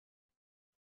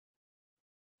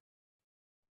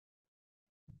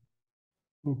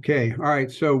Okay, all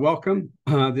right, so welcome.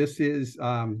 This is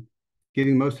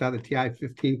getting most out of the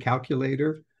TI-15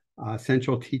 calculator,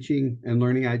 essential teaching and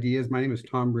learning ideas. My name is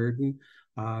Tom Reardon.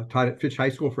 Taught at Fitch High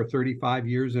School for 35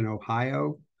 years in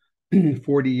Ohio,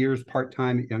 40 years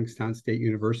part-time at Youngstown State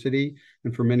University.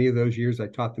 And for many of those years, I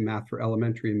taught the math for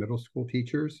elementary and middle school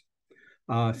teachers.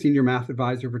 Senior math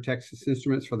advisor for Texas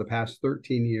Instruments for the past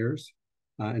 13 years,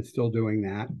 and still doing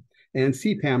that. And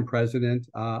CPAM president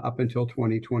up until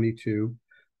 2022.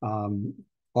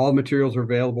 All materials are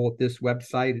available at this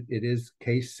website. It is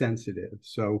case sensitive,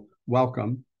 so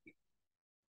welcome.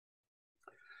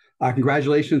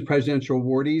 Congratulations, Presidential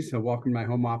Awardees. Welcome to my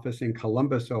home office in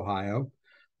Columbus, Ohio.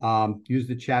 Use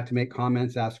the chat to make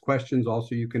comments, ask questions.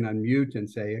 Also, you can unmute and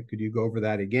say, could you go over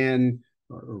that again,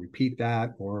 or repeat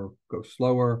that, or go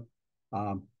slower.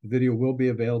 The video will be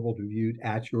available to view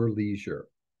at your leisure.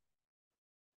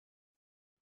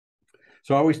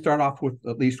 So I always start off with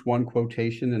at least one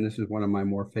quotation, and this is one of my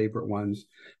more favorite ones.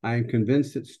 I am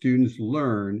convinced that students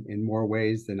learn in more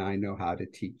ways than I know how to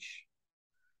teach.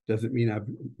 Doesn't mean I've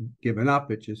given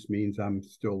up. It just means I'm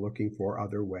still looking for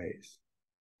other ways.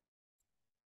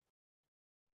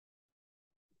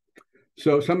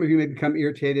 So some of you may become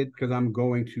irritated because I'm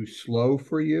going too slow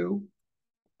for you.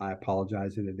 I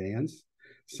apologize in advance.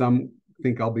 Some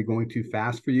think I'll be going too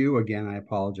fast for you. Again, I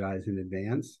apologize in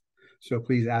advance. So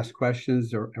please ask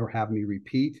questions or have me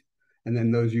repeat. And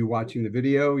then those of you watching the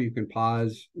video, you can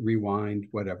pause, rewind,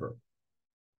 whatever.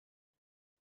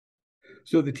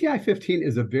 So the TI-15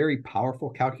 is a very powerful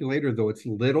calculator, though it's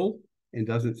little and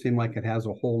doesn't seem like it has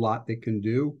a whole lot that can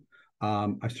do.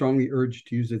 I strongly urge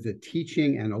to use it as a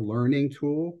teaching and a learning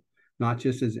tool, not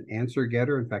just as an answer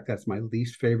getter. In fact, that's my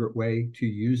least favorite way to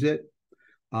use it.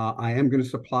 I am going to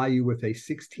supply you with a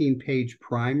 16-page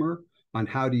primer on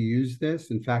how to use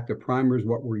this. In fact, the primer is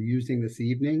what we're using this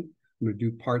evening. I'm going to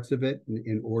do parts of it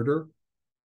in order.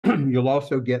 You'll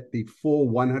also get the full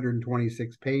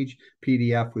 126-page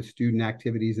PDF with student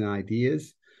activities and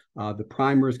ideas. The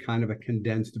primer is kind of a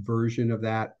condensed version of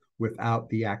that without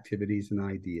the activities and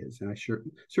ideas. And I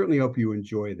certainly hope you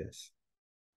enjoy this.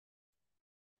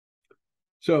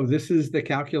 So this is the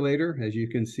calculator, as you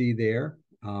can see there.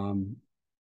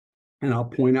 And I'll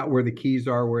point out where the keys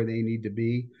are, where they need to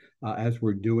be as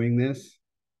we're doing this.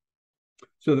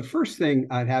 So the first thing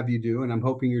I'd have you do, and I'm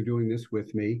hoping you're doing this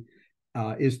with me,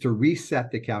 is to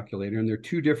reset the calculator. And there are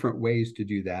two different ways to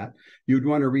do that. You'd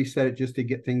want to reset it just to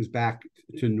get things back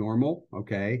to normal,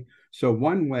 okay? So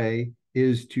one way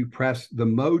is to press the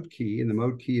mode key, and the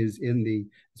mode key is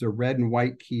it's a red and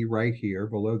white key right here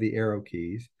below the arrow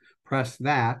keys. Press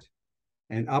that,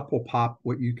 and up will pop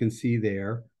what you can see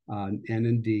there. N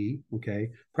and D, okay?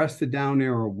 Press the down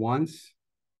arrow once,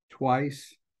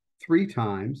 twice, 3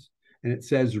 times, and it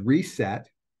says reset,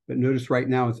 but notice right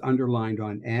now it's underlined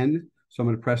on N, so I'm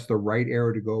going to press the right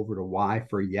arrow to go over to Y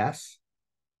for yes,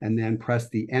 and then press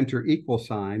the enter equal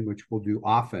sign, which we'll do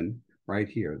often right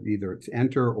here. Either it's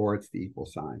enter or it's the equal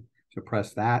sign. So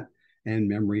press that, and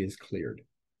memory is cleared.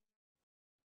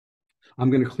 I'm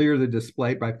going to clear the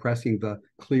display by pressing the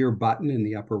clear button in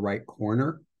the upper right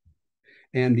corner.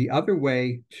 And the other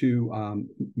way to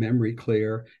memory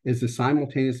clear is to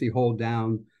simultaneously hold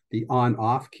down the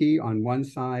on-off key on one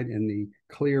side and the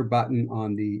clear button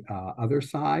on the other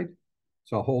side.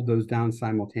 So I'll hold those down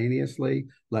simultaneously,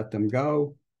 let them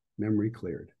go, memory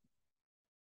cleared.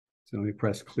 So let me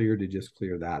press clear to just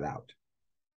clear that out.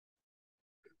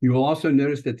 You will also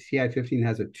notice that the TI-15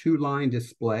 has a 2-line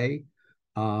display.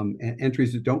 And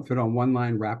entries that don't fit on one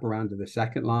line wrap around to the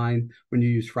second line. When you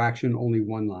use fraction, only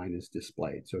one line is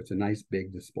displayed. So it's a nice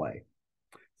big display.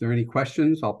 If there are any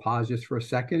questions, I'll pause just for a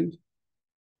second.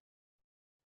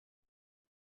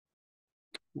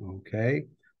 Okay,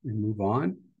 and move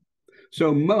on.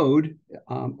 So mode,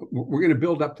 we're going to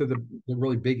build up to the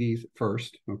really biggies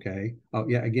first. Okay. Oh,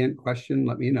 yeah, again, question,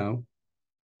 let me know.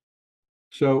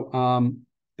 So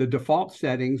the default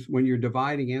settings, when you're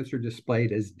dividing, answer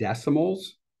displayed as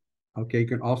decimals. Okay, you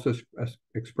can also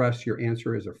express your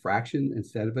answer as a fraction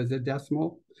instead of as a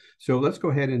decimal. So let's go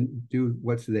ahead and do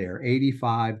what's there.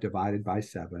 85 divided by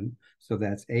 7. So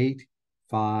that's 8,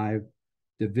 5,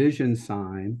 division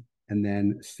sign, and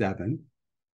then 7.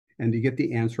 And to get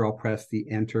the answer, I'll press the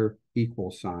enter equal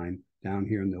sign down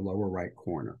here in the lower right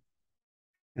corner.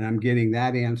 And I'm getting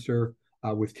that answer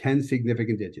with 10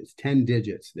 significant digits. 10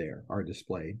 digits there are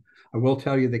displayed. I will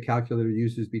tell you the calculator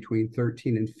uses between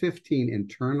 13 and 15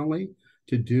 internally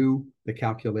to do the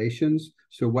calculations.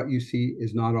 So what you see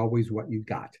is not always what you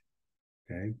got,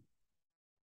 okay?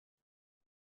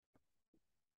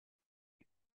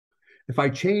 If I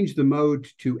change the mode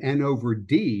to N over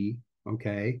D,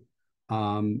 okay,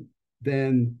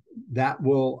 then that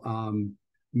will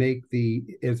make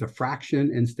as a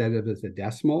fraction instead of as a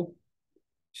decimal.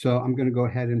 So I'm going to go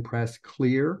ahead and press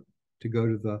clear to go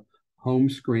to the home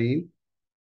screen.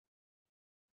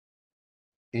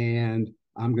 And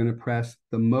I'm going to press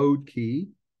the mode key.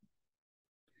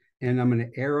 And I'm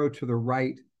going to arrow to the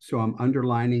right. So I'm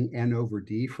underlining n over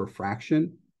d for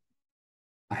fraction.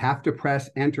 I have to press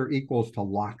enter equals to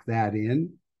lock that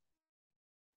in.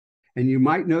 And you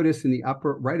might notice in the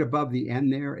upper, right above the n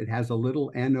there, it has a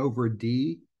little n over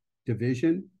d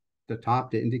division at the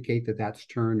top to indicate that that's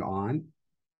turned on.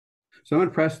 So I'm going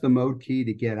to press the mode key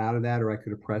to get out of that, or I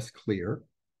could have pressed clear.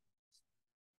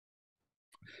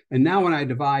 And now when I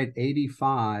divide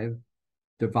 85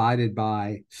 divided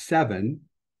by 7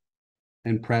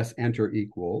 and press enter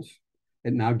equals,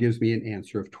 it now gives me an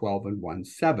answer of 12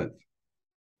 1/7.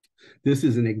 This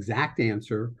is an exact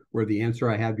answer, where the answer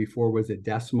I had before was a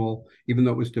decimal. Even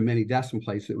though it was to many decimal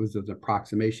places, it was an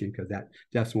approximation because that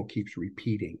decimal keeps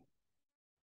repeating.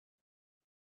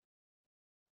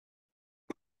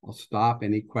 I'll stop.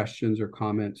 Any questions or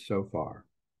comments so far?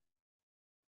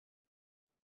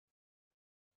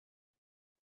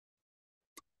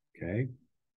 Okay.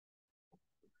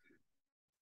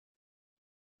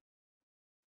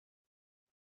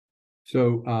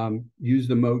 So use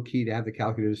the mode key to have the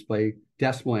calculator display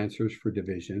decimal answers for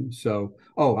division. So,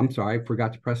 oh, I'm sorry, I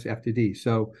forgot to press F to D.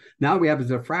 So now we have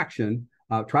as a fraction,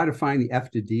 try to find the F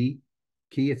to D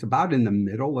key. It's about in the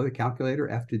middle of the calculator,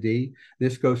 F to D.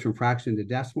 This goes from fraction to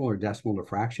decimal or decimal to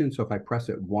fraction. So if I press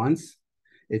it once,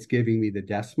 it's giving me the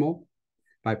decimal.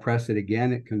 If I press it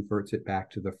again, it converts it back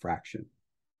to the fraction.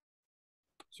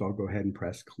 So I'll go ahead and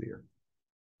press clear.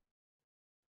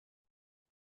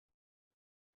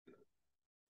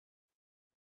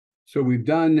 So we've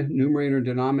done numerator and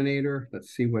denominator.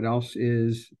 Let's see what else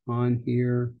is on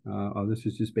here. Oh, this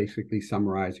is just basically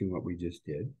summarizing what we just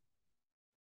did.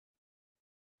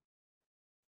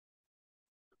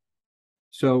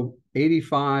 So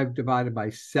 85 divided by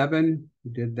 7,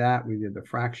 we did that. We did the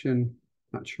fraction.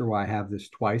 Not sure why I have this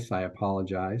twice. I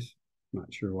apologize.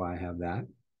 Not sure why I have that.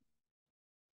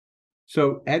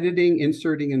 So editing,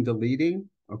 inserting, and deleting.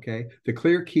 Okay, the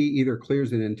clear key either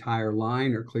clears an entire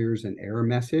line or clears an error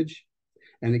message.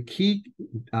 And the key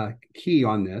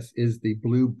on this is the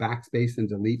blue backspace and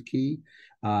delete key.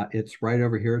 It's right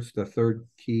over here. It's the third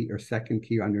key or second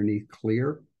key underneath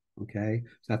clear. Okay,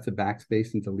 so that's a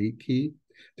backspace and delete key.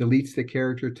 Deletes the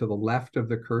character to the left of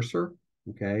the cursor.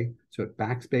 Okay, so it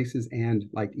backspaces and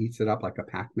like eats it up like a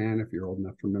Pac-Man, if you're old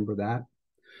enough to remember that.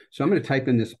 So I'm going to type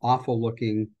in this awful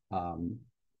looking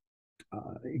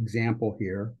example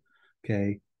here.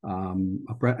 Okay.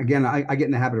 Again, I get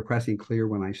in the habit of pressing clear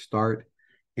when I start.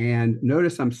 And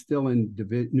notice I'm still in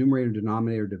numerator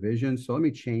denominator division. So let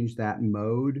me change that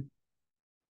mode.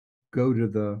 Go to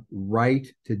the right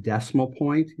to decimal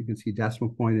point. You can see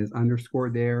decimal point is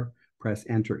underscored there. Press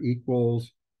enter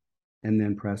equals, and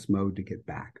then press mode to get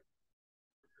back.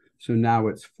 So now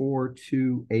it's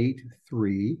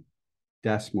 4283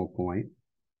 decimal point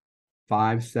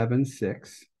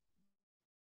 576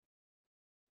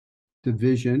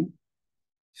 division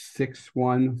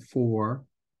 614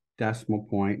 decimal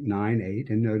point 98.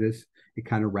 And notice it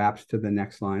kind of wraps to the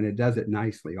next line. It does it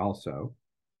nicely also.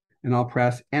 And I'll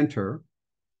press enter.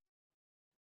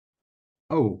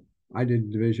 Oh, I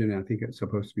did division. I think it's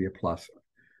supposed to be a plus.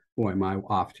 Boy, am I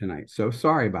off tonight. So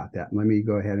sorry about that. Let me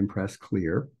go ahead and press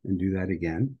clear and do that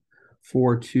again.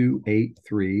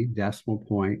 4283 decimal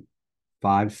point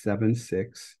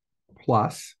 576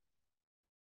 plus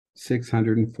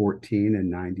 614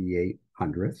 and 98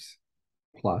 hundredths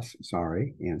plus,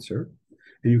 sorry, answer.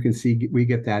 And you can see we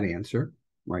get that answer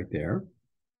right there.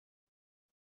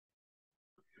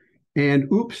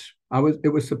 And oops,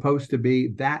 it was supposed to be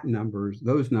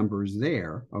those numbers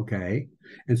there, okay?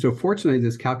 And so fortunately,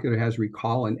 this calculator has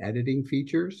recall and editing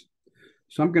features.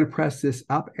 So I'm going to press this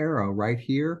up arrow right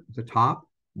here at the top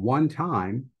one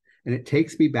time, and it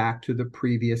takes me back to the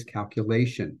previous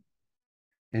calculation.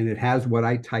 And it has what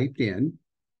I typed in,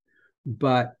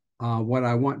 but what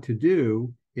I want to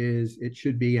do is it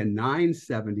should be a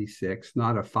 976,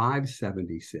 not a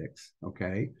 576,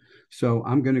 okay? So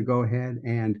I'm going to go ahead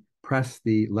and press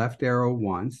the left arrow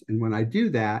once, and when I do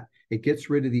that, it gets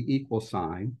rid of the equal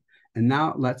sign, and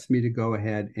now it lets me to go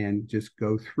ahead and just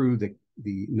go through the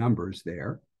numbers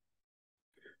there.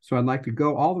 So I'd like to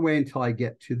go all the way until I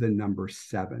get to the number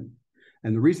 7.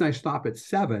 And the reason I stop at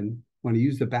 7, when I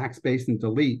use the backspace and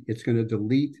delete, it's going to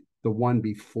delete the one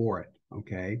before it,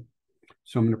 okay?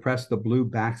 So I'm going to press the blue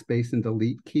backspace and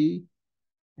delete key,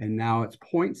 and now it's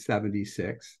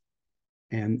 0.76.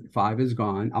 and 5 is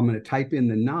gone. I'm going to type in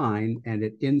the 9, and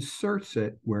it inserts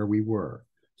it where we were.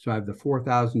 So I have the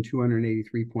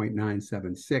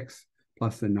 4,283.976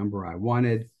 plus the number I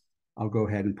wanted. I'll go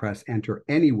ahead and press enter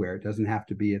anywhere. It doesn't have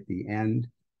to be at the end.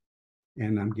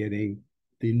 And I'm getting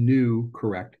the new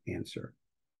correct answer.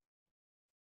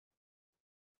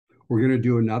 We're going to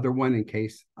do another one in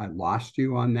case I lost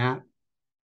you on that.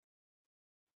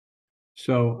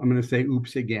 So I'm going to say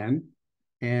oops again.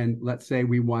 And let's say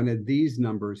we wanted these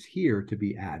numbers here to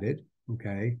be added.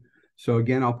 Okay. So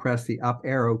again, I'll press the up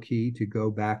arrow key to go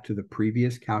back to the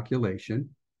previous calculation.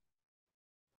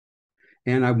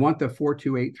 And I want the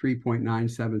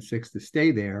 4283.976 to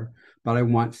stay there, but I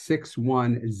want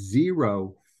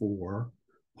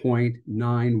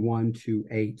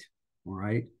 6104.9128. All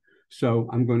right. So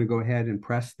I'm going to go ahead and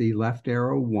press the left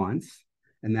arrow once,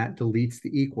 and that deletes the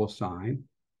equal sign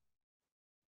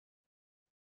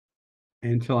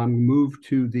until I'm moved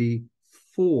to the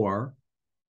 4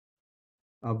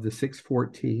 of the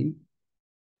 614.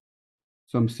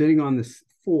 So I'm sitting on this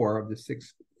 4 of the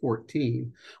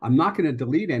 614. I'm not going to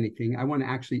delete anything. I want to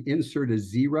actually insert a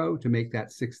 0 to make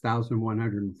that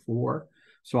 6,104.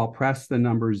 So I'll press the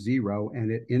number 0,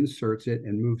 and it inserts it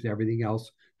and moves everything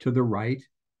else to the right.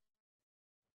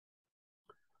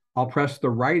 I'll press the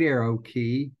right arrow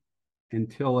key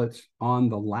until it's on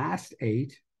the last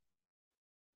 8.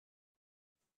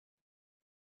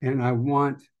 And I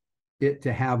want it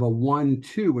to have a 1,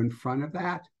 2 in front of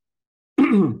that.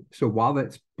 So while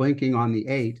it's blinking on the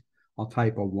 8, I'll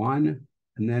type a 1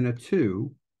 and then a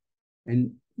 2.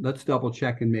 And let's double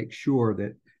check and make sure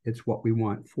that it's what we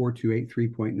want.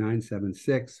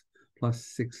 4283.976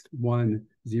 plus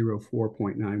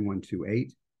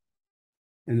 6104.9128.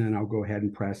 And then I'll go ahead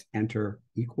and press enter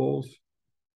equals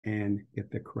and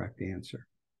get the correct answer.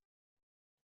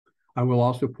 I will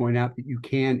also point out that you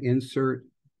can insert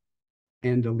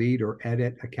and delete or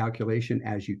edit a calculation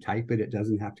as you type it. It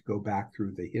doesn't have to go back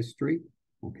through the history,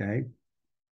 okay?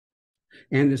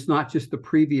 And it's not just the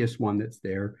previous one that's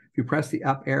there. If you press the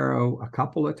up arrow a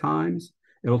couple of times,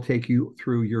 it'll take you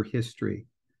through your history.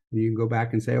 And you can go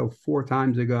back and say, oh, 4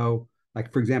 times ago,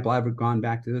 like for example, I've gone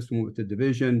back to this one with the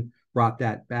division, brought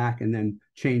that back, and then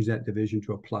changed that division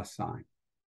to a plus sign.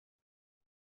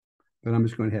 But I'm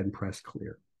just going ahead and press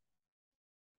clear.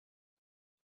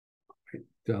 Okay,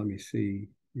 so let me see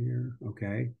here.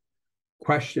 Okay.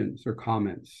 Questions or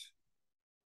comments?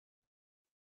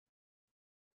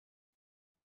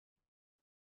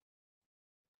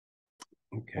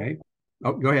 Okay.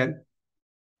 Oh, go ahead.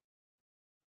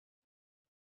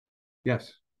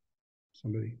 Yes.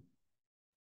 Somebody.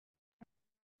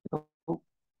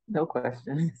 No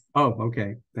questions. Oh,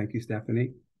 okay. Thank you,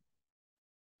 Stephanie.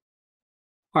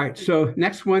 All right. So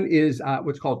next one is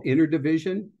what's called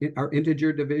interdivision or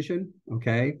integer division.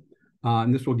 Okay.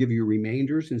 And this will give you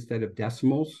remainders instead of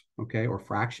decimals. Okay. Or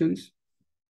fractions.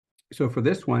 So for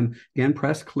this one, again,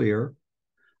 press clear.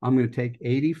 I'm going to take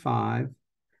 85,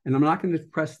 and I'm not going to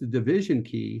press the division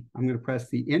key. I'm going to press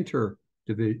the integer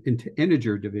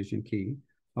division key.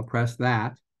 I'll press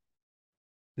that,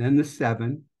 then the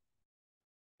 7,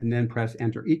 and then press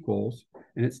enter equals,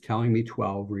 and it's telling me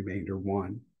 12 remainder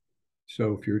 1.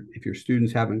 So if your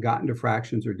students haven't gotten to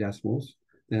fractions or decimals,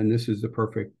 then this is the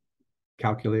perfect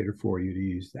calculator for you to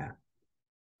use that.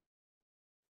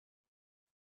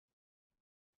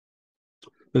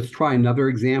 Let's try another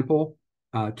example,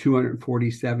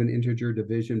 247 integer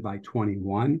division by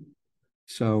 21.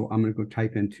 So I'm going to go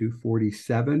type in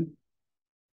 247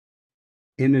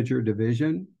 integer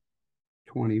division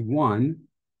 21,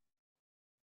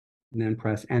 and then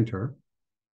press enter.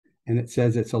 And it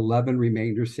says it's 11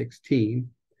 remainder 16.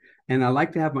 And I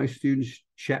like to have my students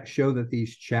show that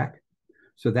these check.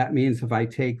 So that means if I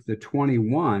take the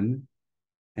 21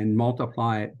 and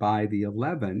multiply it by the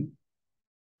 11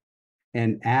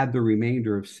 and add the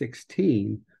remainder of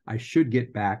 16, I should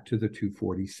get back to the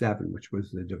 247, which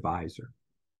was the divisor.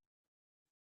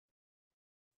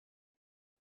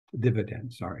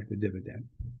 Dividend, sorry, the dividend.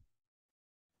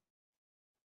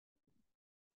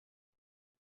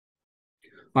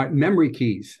 All right, memory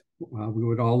keys. We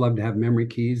would all love to have memory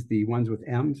keys, the ones with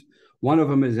M's. One of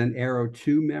them is an arrow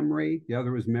to memory. The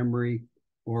other is memory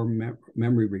or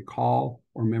memory recall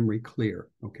or memory clear.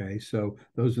 Okay, so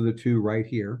those are the two right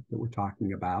here that we're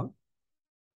talking about.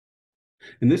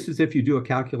 And this is if you do a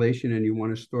calculation and you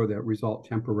want to store that result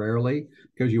temporarily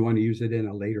because you want to use it in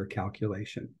a later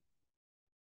calculation.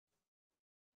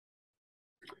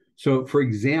 So for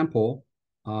example,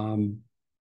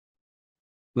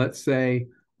 let's say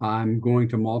I'm going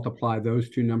to multiply those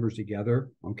two numbers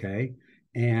together, okay?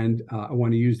 And I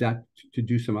want to use that to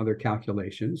do some other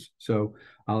calculations. So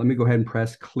let me go ahead and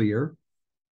press clear.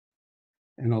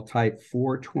 And I'll type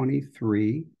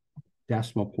 423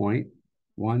 decimal point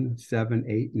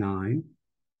 1789,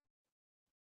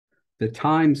 the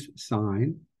times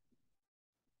sign,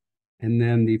 and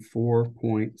then the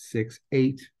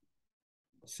 4.68757.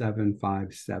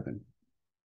 Let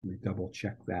me double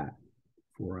check that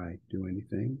before I do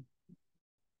anything.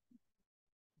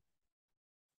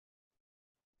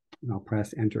 And I'll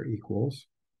press enter equals.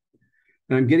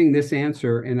 And I'm getting this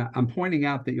answer, and I'm pointing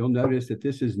out that you'll notice that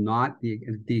this is not the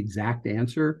exact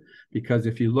answer, because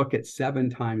if you look at 7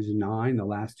 times 9, the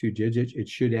last 2 digits, it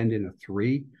should end in a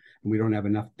 3, and we don't have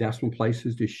enough decimal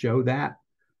places to show that.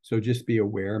 So just be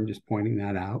aware, I'm just pointing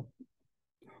that out.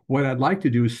 What I'd like to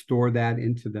do is store that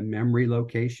into the memory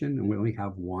location, and we only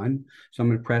have 1. So I'm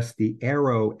going to press the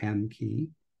arrow M key.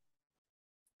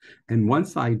 And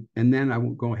then I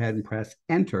will go ahead and press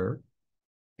enter.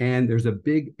 And there's a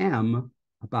big M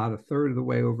about a third of the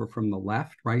way over from the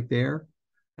left right there,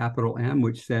 capital M,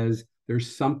 which says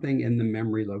there's something in the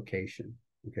memory location.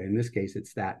 Okay, in this case,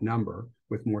 it's that number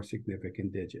with more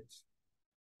significant digits.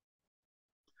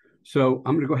 So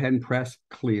I'm going to go ahead and press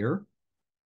clear.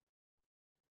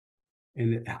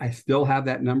 And I still have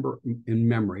that number in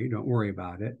memory. Don't worry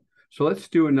about it. So let's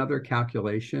do another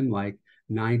calculation, like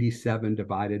 97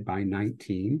 divided by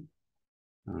 19.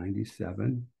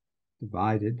 97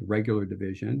 divided, regular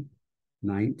division,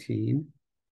 19.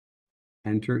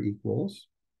 Enter equals.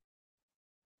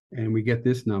 And we get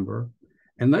this number.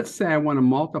 And let's say I want to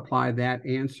multiply that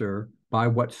answer by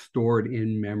what's stored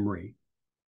in memory.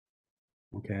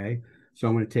 Okay, so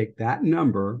I'm going to take that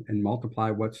number and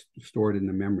multiply what's stored in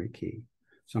the memory key.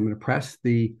 So I'm going to press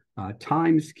the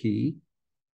times key,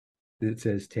 and it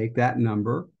says take that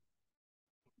number.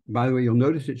 By the way, you'll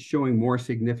notice it's showing more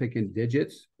significant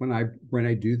digits when I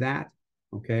do that.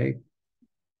 Okay,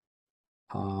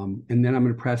 and then I'm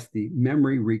going to press the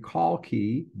memory recall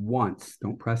key once.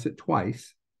 Don't press it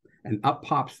twice, and up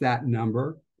pops that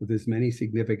number with as many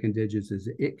significant digits as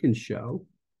it can show.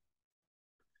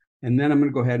 And then I'm going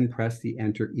to go ahead and press the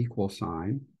enter equal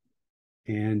sign.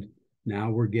 And now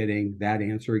we're getting that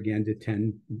answer again to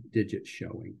 10 digits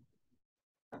showing.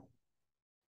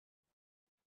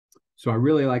 So I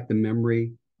really like the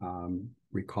memory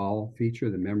recall feature,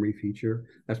 the memory feature.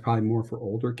 That's probably more for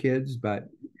older kids, but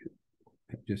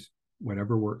just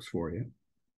whatever works for you.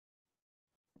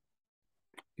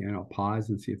 And I'll pause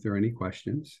and see if there are any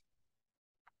questions.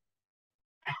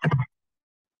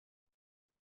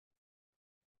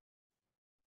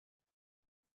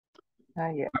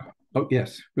 Not yet. Oh,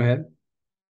 yes, go ahead.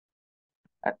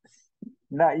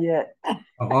 Not yet.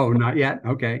 Oh, not yet.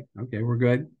 Okay, we're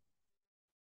good.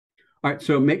 All right,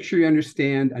 so make sure you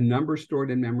understand a number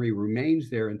stored in memory remains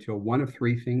there until one of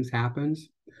 3 things happens.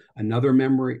 Another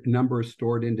number is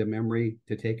stored into memory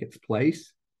to take its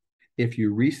place. If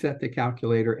you reset the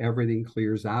calculator, everything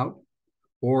clears out.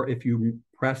 Or if you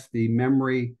press the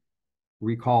memory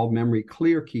recall memory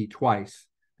clear key twice,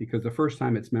 because the first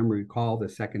time it's memory recall, the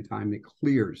second time it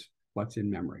clears what's in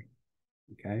memory.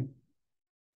 Okay.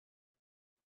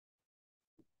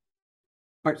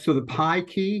 All right, so the pi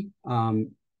key,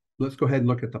 let's go ahead and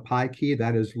look at the pi key.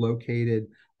 That is located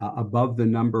above the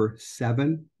number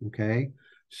 7, okay?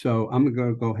 So I'm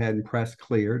going to go ahead and press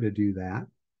clear to do that.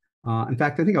 In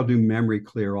fact, I think I'll do memory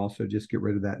clear also, just get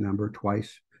rid of that number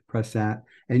twice, press that.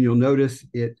 And you'll notice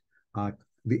the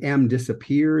M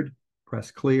disappeared,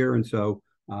 press clear, and so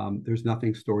there's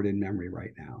nothing stored in memory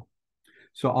right now.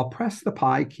 So I'll press the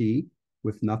pi key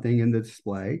with nothing in the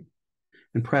display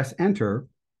and press enter.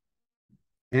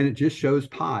 And it just shows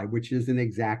pi, which is an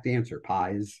exact answer.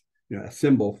 Pi is a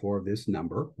symbol for this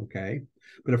number, okay?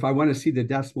 But if I want to see the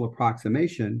decimal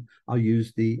approximation, I'll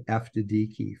use the F to D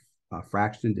key,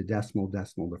 fraction to decimal,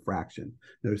 decimal to fraction.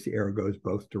 Notice the arrow goes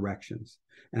both directions.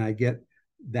 And I get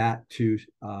that to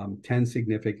 10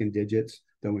 significant digits,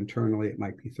 though internally it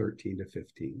might be 13 to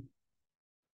 15.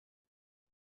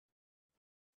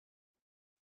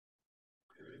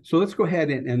 So let's go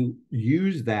ahead and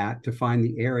use that to find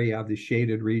the area of the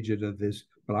shaded region of this,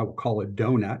 what I will call a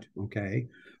donut, okay?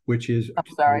 Which is...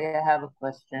 I'm sorry, I have a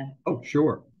question. Oh,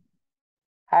 sure.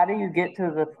 How do you get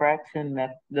to the fraction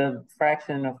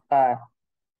of pi?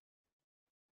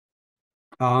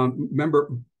 Remember,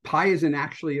 pi isn't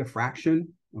actually a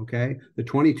fraction, okay? The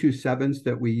 22/7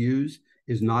 that we use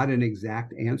is not an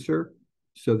exact answer.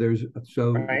 So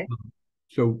right.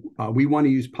 So we want to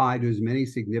use pi to as many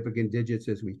significant digits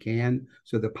as we can.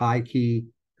 So the pi key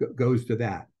goes to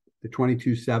that. The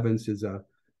 22/7 is a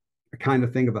kind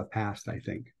of thing of a past, I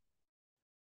think.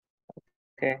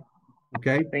 Okay.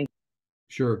 Okay. Thank you.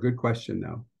 Sure, good question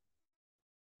though.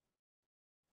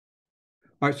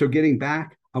 All right, so getting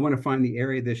back, I want to find the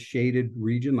area of this shaded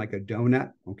region like a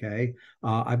donut, okay?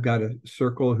 I've got a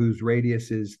circle whose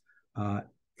radius is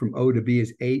from O to B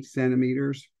is 8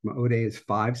 centimeters, from O to A is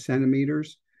 5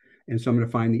 centimeters. And so I'm going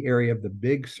to find the area of the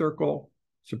big circle,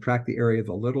 subtract the area of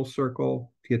the little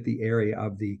circle to get the area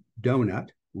of the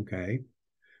donut, okay?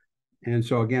 And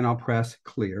so again, I'll press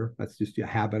clear. That's just a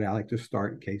habit I like to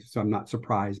start in case so I'm not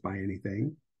surprised by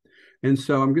anything. And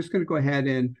so I'm just going to go ahead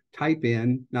and type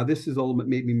in. Now, this is a little bit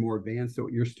maybe more advanced than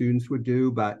what your students would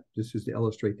do, but this is to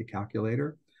illustrate the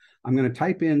calculator. I'm going to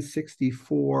type in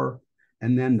 64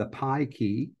 and then the pi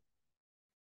key,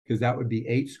 because that would be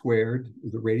 8 squared,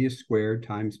 the radius squared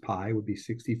times pi would be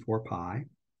 64 pi,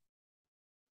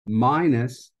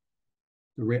 minus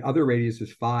the other radius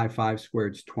is 5. 5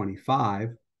 squared is 25,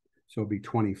 so it'll be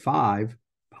 25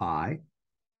 pi.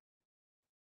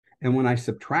 And when I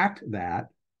subtract that,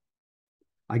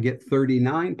 I get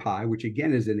 39 pi, which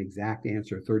again is an exact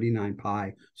answer, 39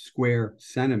 pi square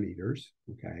centimeters,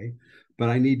 okay? But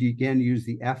I need to again use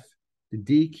the F, the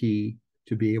D key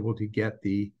to be able to get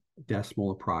the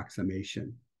decimal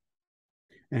approximation.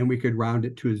 And we could round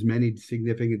it to as many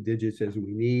significant digits as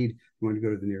we need. We want to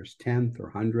go to the nearest 10th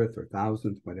or 100th or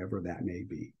 1000th, whatever that may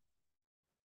be.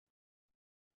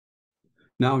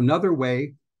 Now, another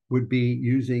way would be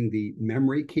using the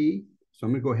memory key. So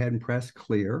I'm going to go ahead and press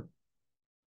clear.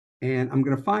 And I'm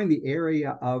going to find the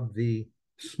area of the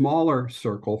smaller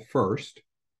circle first.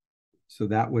 So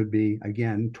that would be,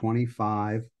 again,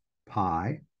 25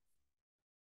 pi.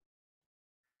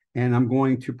 And I'm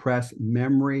going to press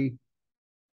memory,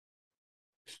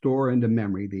 store into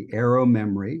memory, the arrow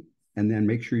memory, and then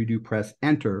make sure you do press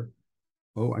enter.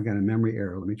 Oh, I got a memory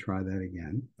error. Let me try that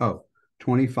again. Oh,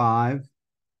 25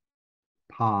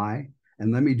 pi.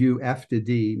 And let me do F to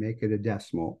D, make it a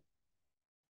decimal.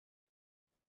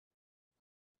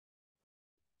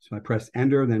 So I press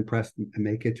enter, then press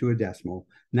make it to a decimal.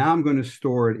 Now I'm going to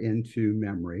store it into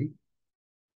memory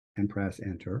and press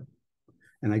enter.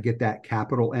 And I get that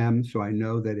capital M, so I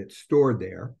know that it's stored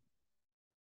there.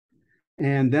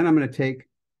 And then I'm going to take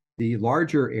the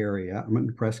larger area, I'm going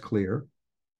to press clear,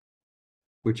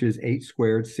 which is 8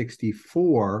 squared,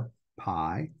 64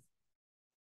 pi,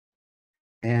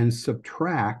 and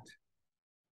subtract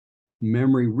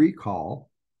memory recall,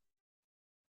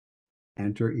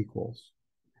 enter equals,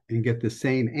 and get the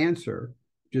same answer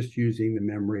just using the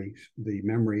memory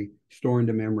store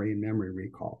into memory and memory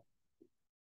recall.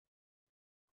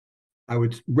 I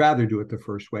would rather do it the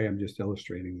first way. I'm just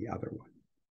illustrating the other one.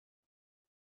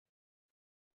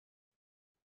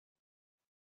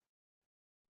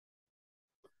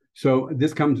 So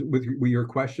this comes with your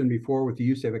question before with the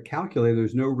use of a calculator.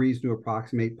 There's no reason to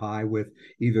approximate pi with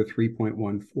either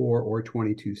 3.14 or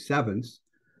 22/7.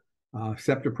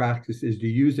 Accepted practice is to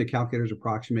use the calculator's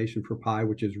approximation for pi,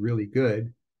 which is really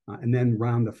good, and then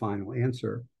round the final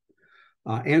answer.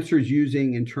 Answers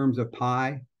using in terms of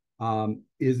pi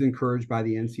is encouraged by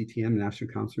the NCTM,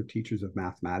 National Council of Teachers of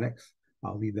Mathematics.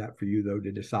 I'll leave that for you, though,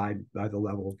 to decide by the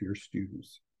level of your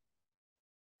students.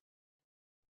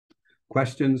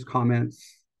 Questions,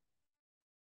 comments?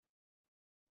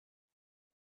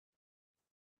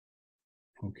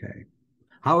 Okay.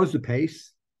 How is the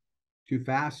pace? Too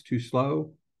fast, too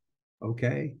slow?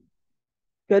 Okay.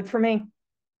 Good for me.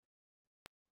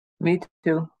 Me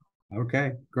too.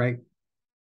 Okay, great.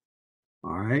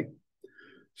 All right.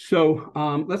 So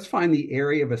let's find the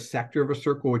area of a sector of a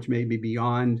circle, which may be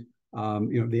beyond,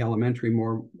 the elementary,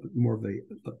 more of the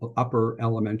upper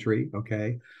elementary.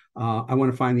 Okay. I want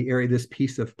to find the area of this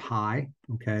piece of pi.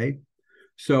 Okay.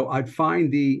 So I'd find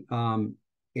the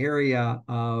area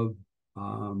of,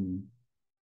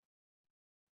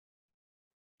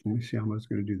 let me see how I was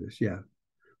going to do this. Yeah.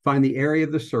 Find the area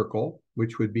of the circle,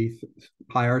 which would be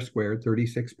pi r squared,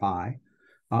 36 pi.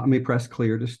 Let me press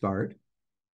clear to start.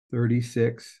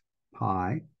 36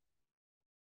 pi.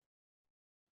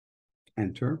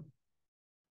 Enter.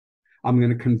 I'm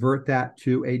going to convert that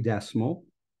to a decimal.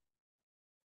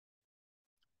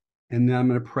 And then I'm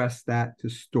going to press that to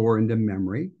store into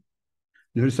memory.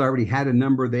 Notice I already had a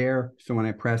number there. So when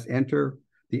I press enter,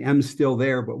 the M's still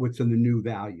there, but what's in the new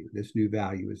value? This new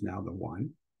value is now the 1.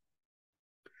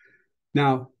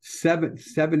 Now,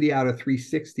 70 out of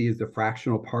 360 is the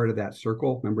fractional part of that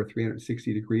circle. Remember,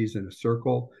 360 degrees in a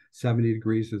circle. 70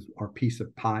 degrees is our piece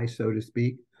of pi, so to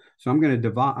speak. So I'm going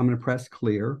to press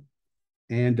clear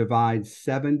and divide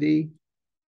 70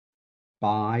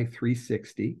 by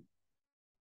 360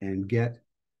 and get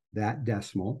that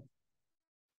decimal.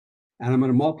 And I'm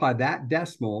going to multiply that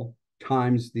decimal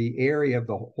times the area of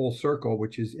the whole circle,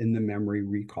 which is in the memory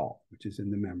recall, which is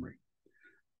in the memory.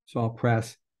 So I'll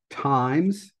press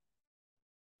times,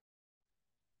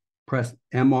 press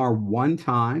MR one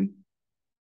time.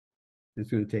 It's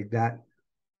going to take that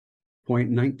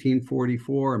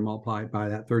 0.1944 and multiply it by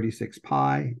that 36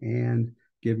 pi and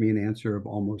give me an answer of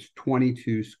almost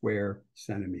 22 square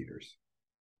centimeters.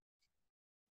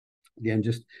 Again,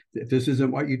 just if this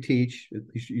isn't what you teach, at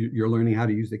least you're learning how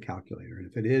to use the calculator.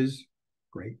 And if it is,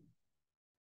 great.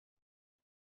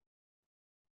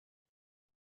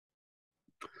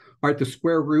 All right, the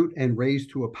square root and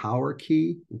raised to a power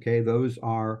key, okay, those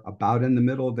are about in the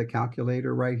middle of the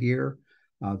calculator right here.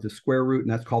 The square root,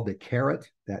 and that's called the caret,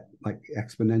 that like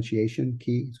exponentiation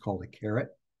key, it's called a caret.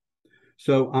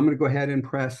 So I'm going to go ahead and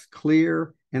press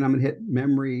clear, and I'm going to hit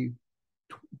memory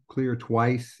clear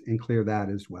twice and clear that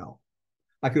as well.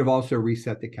 I could have also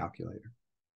reset the calculator.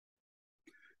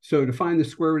 So to find the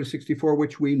square root of 64,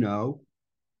 which we know,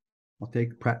 I'll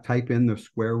type in the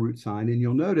square root sign, and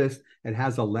you'll notice it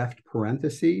has a left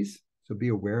parentheses. So be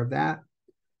aware of that.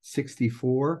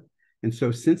 64. And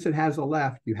so since it has a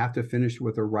left, you have to finish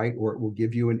with a right or it will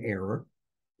give you an error.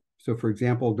 So for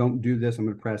example, don't do this. I'm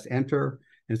going to press enter,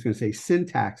 and it's going to say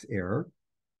syntax error.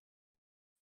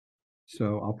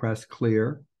 So I'll press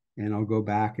clear, and I'll go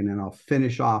back, and then I'll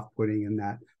finish off putting in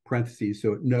that parentheses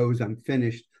so it knows I'm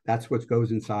finished. That's what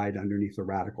goes inside underneath the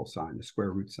radical sign, the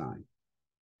square root sign.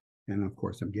 And of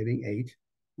course, I'm getting 8,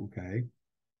 okay?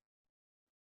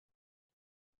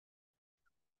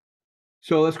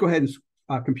 So let's go ahead and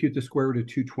compute the square root of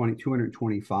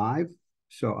 225.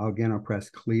 So again, I'll press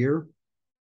clear.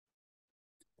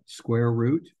 Square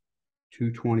root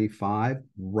 225,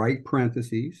 right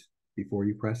parentheses before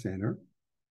you press enter.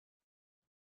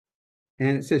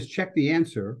 And it says check the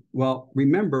answer. Well,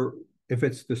 remember, if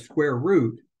it's the square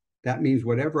root, that means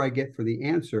whatever I get for the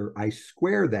answer, I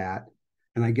square that,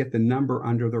 and I get the number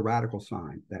under the radical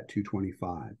sign, that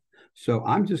 225. So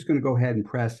I'm just going to go ahead and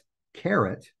press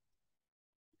caret.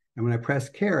 And when I press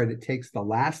caret, it takes the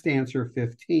last answer,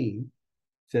 15,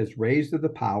 says raised to the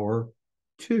power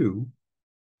 2,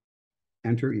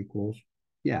 enter equals,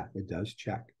 yeah, it does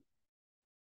check.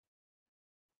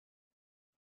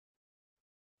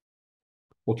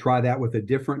 We'll try that with a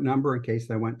different number in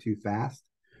case I went too fast.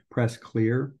 Press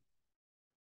clear.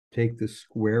 Take the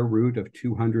square root of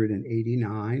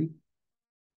 289.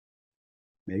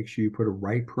 Make sure you put a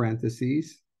right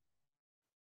parentheses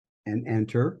and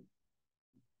enter.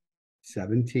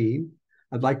 17.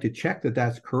 I'd like to check that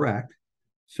that's correct.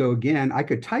 So again, I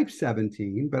could type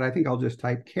 17, but I think I'll just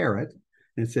type caret.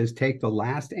 And it says take the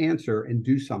last answer and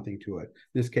do something to it.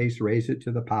 In this case, raise it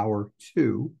to the power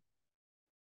 2.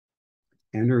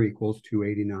 Enter equals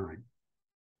 289.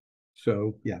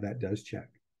 So yeah, that does check.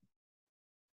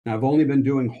 Now, I've only been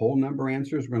doing whole number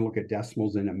answers. We're going to look at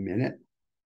decimals in a minute.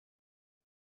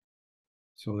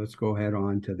 So let's go ahead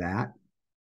on to that.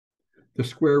 The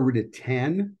square root of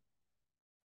 10.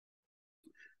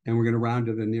 And we're going to round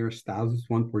to the nearest thousandth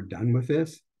once we're done with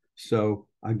this. So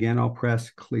again, I'll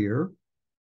press clear.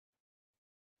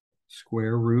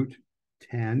 Square root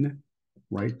 10,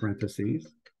 right parentheses.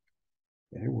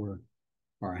 Okay, we're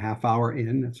a half hour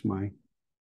in. That's my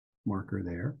marker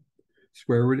there.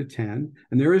 Square root of 10.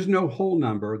 And there is no whole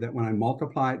number that when I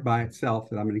multiply it by itself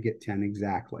that I'm going to get 10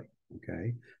 exactly.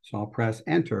 Okay, so I'll press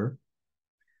enter,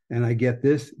 and I get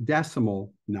this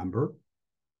decimal number.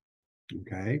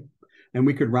 Okay, and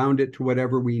we could round it to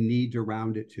whatever we need to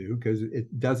round it to because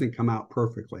it doesn't come out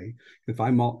perfectly. If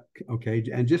I'm okay,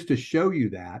 and just to show you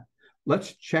that,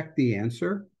 let's check the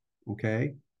answer.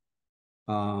 Okay,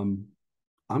 I'm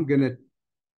going to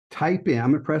type in.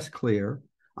 I'm going to press clear.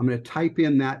 I'm going to type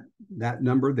in that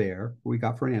number there. We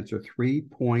got for an answer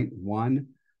 3.16.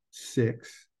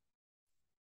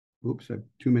 Oops, I have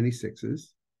too many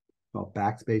sixes. I'll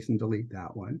backspace and delete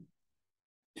that one.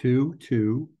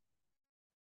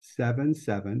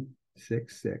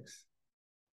 227766.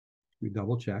 We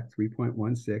double check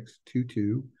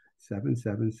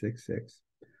 3.16227766.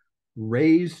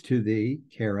 Raised to the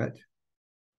caret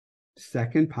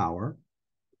second power.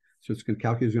 So it's going to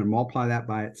calculate, it's going to multiply that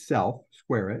by itself,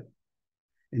 square it.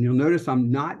 And you'll notice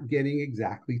I'm not getting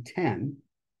exactly 10.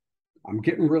 I'm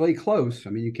getting really close. I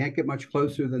mean, you can't get much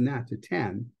closer than that to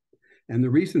 10. And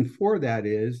the reason for that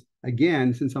is,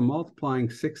 again, since I'm multiplying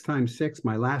 6 times 6,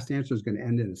 my last answer is going to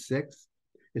end in a 6.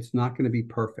 It's not going to be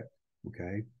perfect,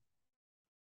 okay?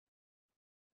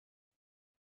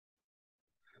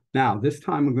 Now, this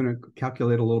time I'm going to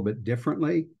calculate a little bit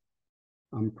differently.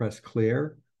 I'm going to press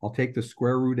clear. I'll take the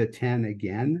square root of 10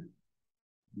 again.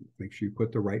 Make sure you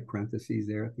put the right parentheses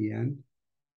there at the end.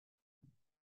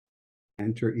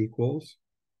 enter equals.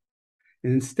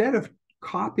 And instead of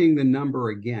copying the number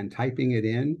again, typing it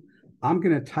in, I'm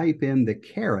going to type in the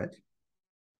caret.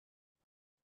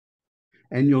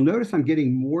 And you'll notice I'm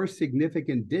getting more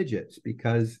significant digits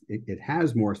because it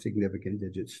has more significant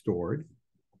digits stored,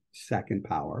 second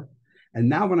power. And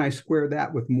now when I square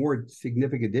that with more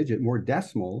significant digit, more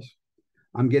decimals,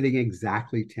 I'm getting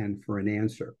exactly 10 for an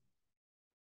answer.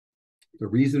 The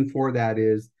reason for that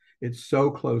is it's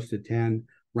so close to 10,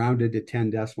 rounded to 10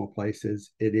 decimal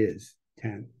places, it is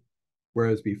 10.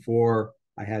 Whereas before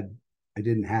I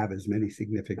didn't have as many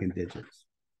significant digits.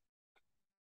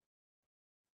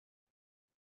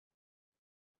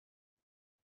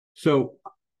 So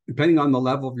depending on the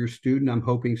level of your student, I'm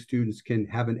hoping students can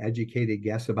have an educated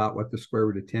guess about what the square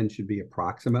root of 10 should be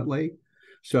approximately.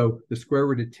 So the square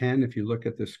root of 10, if you look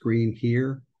at the screen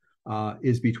here,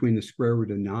 is between the square root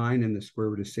of 9 and the square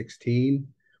root of 16,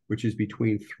 which is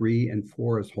between 3 and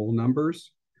 4 as whole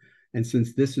numbers. And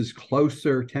since this is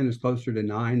closer, 10 is closer to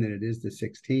 9 than it is to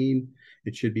 16,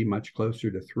 it should be much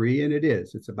closer to 3, and it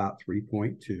is. It's about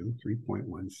 3.2,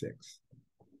 3.16.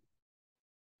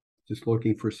 Just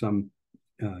looking for some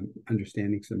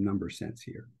understanding some number sense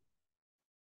here.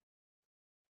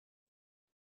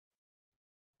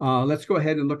 Let's go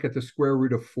ahead and look at the square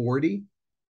root of 40.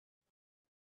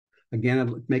 Again,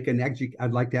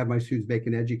 I'd like to have my students make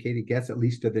an educated guess, at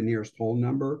least to the nearest whole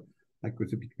number. Like,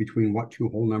 was it between what two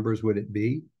whole numbers would it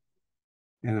be?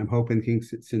 And I'm hoping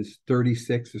since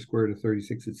 36, the square root of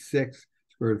 36 is 6,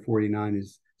 square root of 49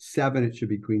 is 7, it should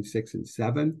be between 6 and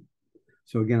 7.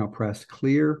 So again, I'll press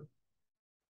clear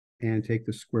and take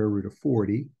the square root of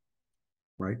 40,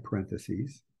 right,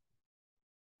 parentheses.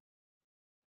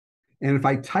 And if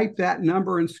I type that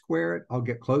number and square it, I'll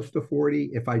get close to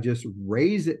 40. If I just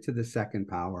raise it to the second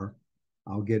power,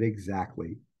 I'll get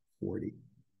exactly 40.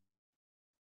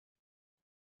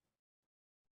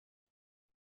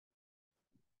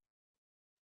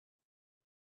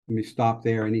 Let me stop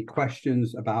there. Any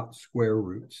questions about square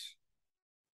roots?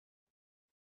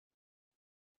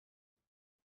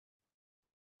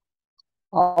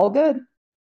 All good.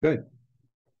 Good.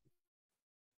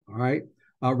 All right.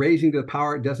 Raising to the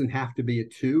power, it doesn't have to be a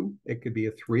 2. It could be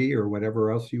a 3 or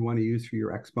whatever else you want to use for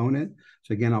your exponent.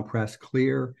 So again, I'll press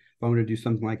clear. If I want to do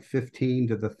something like 15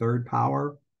 to the third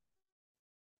power,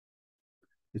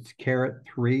 it's caret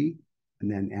 3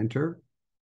 and then enter.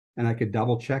 And I could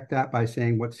double check that by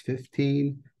saying what's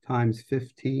 15 times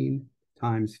 15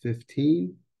 times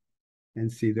 15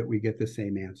 and see that we get the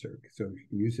same answer. So you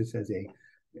can use this as a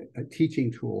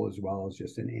teaching tool as well as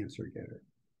just an answer getter.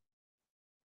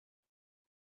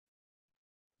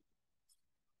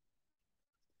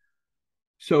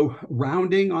 So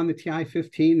rounding on the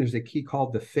TI-15, there's a key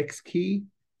called the fix key.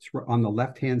 It's on the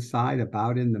left-hand side,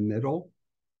 about in the middle.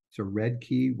 It's a red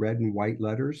key, red and white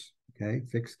letters, okay,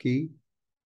 fix key.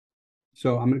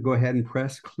 So I'm going to go ahead and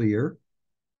press clear.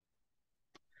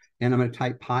 And I'm going to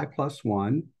type pi plus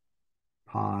 1,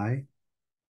 pi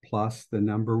plus the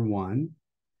number 1,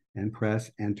 and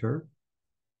press enter.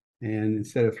 And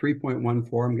instead of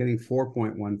 3.14, I'm getting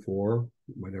 4.14,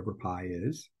 whatever pi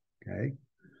is, okay?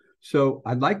 So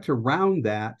I'd like to round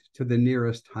that to the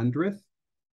nearest hundredth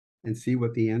and see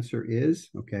what the answer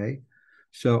is, okay?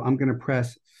 So I'm going to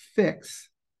press fix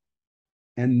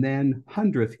and then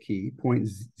hundredth key,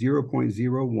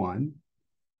 0.01,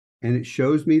 and it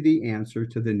shows me the answer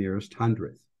to the nearest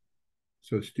hundredth.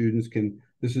 So students can,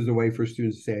 this is a way for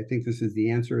students to say, I think this is the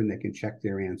answer, and they can check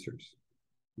their answers,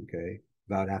 okay,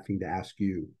 without having to ask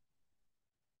you.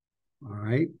 All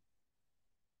right.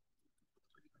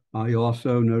 You'll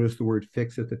also notice the word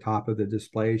fix at the top of the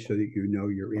display so that you know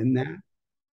you're in that.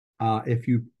 If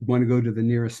you want to go to the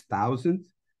nearest thousandth,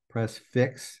 press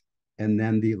fix and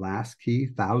then the last key,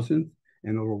 thousandth,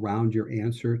 and it'll round your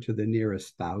answer to the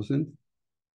nearest thousandth.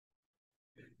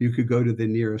 You could go to the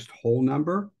nearest whole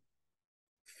number,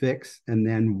 fix, and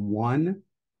then 1,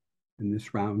 and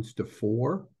this rounds to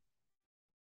 4.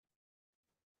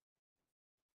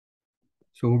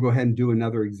 So we'll go ahead and do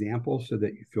another example so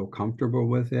that you feel comfortable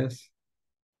with this.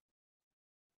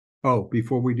 Oh,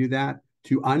 before we do that,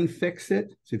 to unfix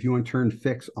it, so if you want to turn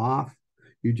fix off,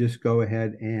 you just go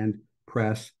ahead and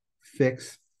press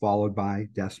fix followed by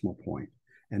decimal point,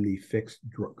 and the fix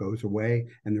goes away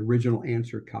and the original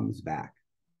answer comes back.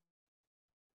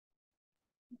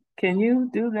 Can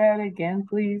you do that again,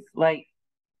 please? Like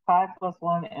pi plus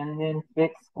 1 and then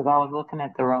fix, because I was looking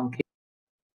at the wrong key.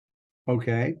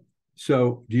 Okay.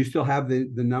 So do you still have the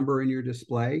number in your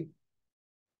display?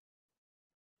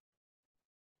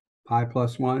 Pi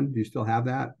plus 1, do you still have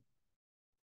that?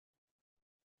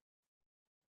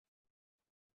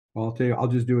 Well, I'll tell you, I'll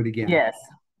just do it again. Yes.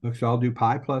 So I'll do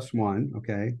pi plus 1,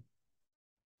 okay?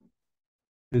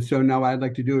 And so now what I'd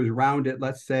like to do is round it,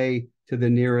 let's say, to the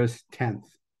nearest tenth.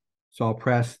 So I'll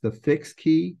press the fixed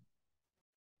key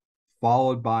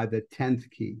followed by the 10th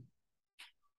key.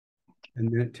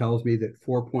 And then it tells me that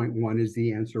 4.1 is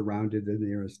the answer rounded to the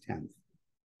nearest tenth.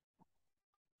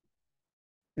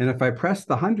 And if I press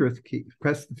the 100th key,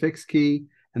 press the fixed key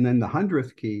and then the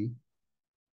 100th key,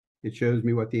 it shows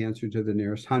me what the answer to the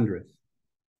nearest 100th.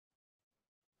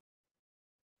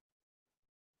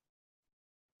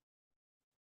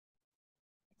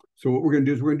 So what we're going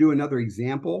to do is we're going to do another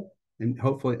example and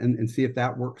hopefully and see if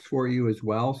that works for you as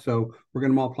well. So we're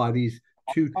going to multiply these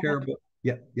two terrible.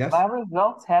 Yeah, yes. My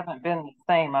results haven't been the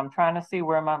same. I'm trying to see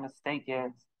where my mistake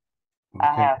is. Okay.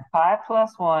 I have pi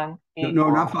plus 1 equals.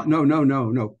 No,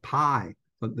 pi.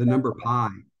 The number pi.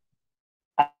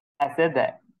 I said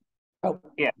that. Oh,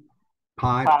 yeah.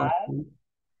 Pi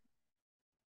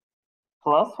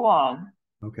plus 1.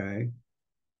 Okay.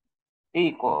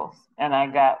 Equals, and I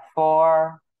got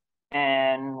 4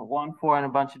 and 1 4 and a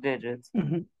bunch of digits.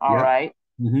 All Yep. right.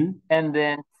 Mm-hmm. And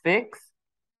then fix.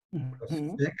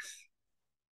 Fix.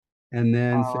 And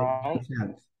then All say right.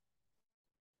 10th.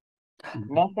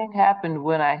 Nothing happened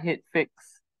when I hit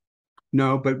fix.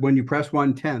 No, but when you press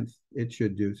 1/10, it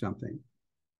should do something.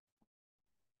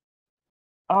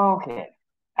 Okay.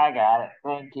 I got it.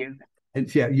 Thank you.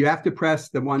 And yeah, you have to press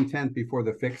the 1/10 before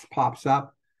the fix pops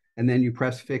up, and then you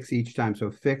press fix each time. So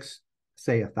fix,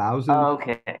 say 1,000.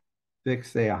 Okay.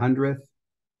 Fix, say 100th.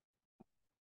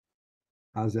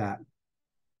 How's that?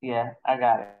 Yeah, I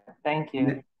got it. Thank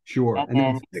you. Sure. And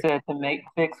then you said to make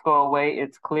fix go away,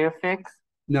 it's clear fix?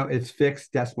 No, it's fix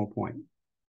decimal point.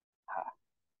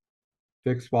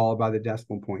 Fix followed by the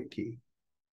decimal point key.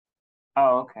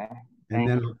 Oh, okay. And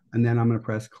then I'm going to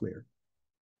press clear.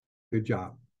 Good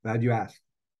job. Glad you asked.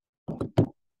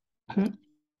 All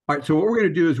right, so what we're going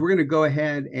to do is we're going to go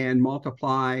ahead and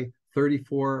multiply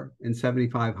 34 and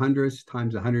 75/100ths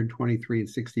times 123 and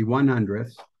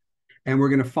 61/100ths. And we're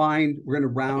going to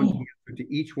round the answer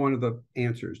to each one of the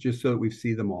answers just so that we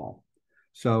see them all.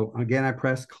 So again, I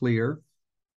press clear,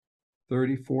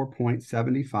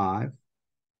 34.75.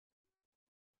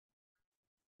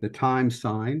 The times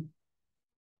sign,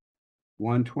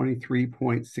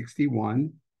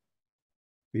 123.61.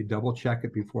 We double check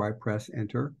it before I press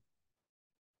enter.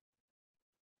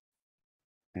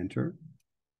 Enter.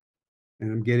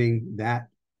 And I'm getting that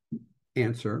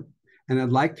answer. And I'd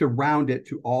like to round it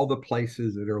to all the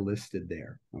places that are listed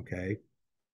there, okay?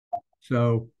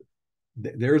 So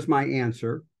there's my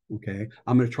answer, okay?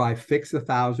 I'm going to try fix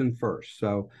 1,000 first.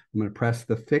 So I'm going to press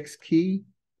the fix key,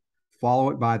 follow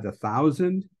it by the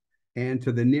 1,000, and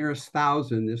to the nearest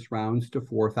 1,000, this rounds to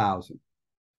 4,000.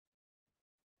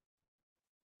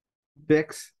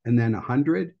 Fix, and then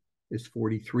 100 is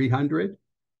 4,300.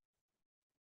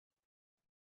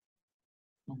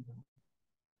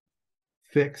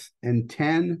 Fix and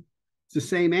 10, it's the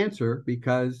same answer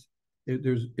because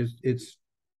it's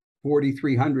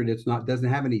 4,300. It's not, doesn't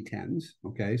have any tens.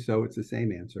 Okay, so it's the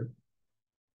same answer.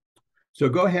 So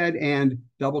go ahead and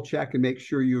double check and make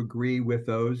sure you agree with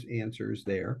those answers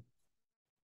there.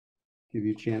 Give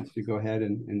you a chance to go ahead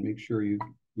and make sure you're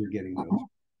getting those.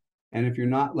 And if you're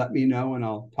not, let me know and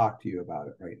I'll talk to you about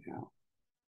it right now.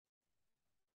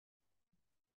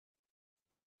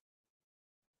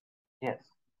 Yes.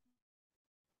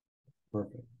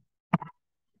 Perfect.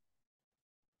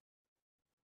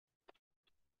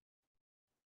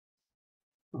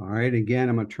 All right, again,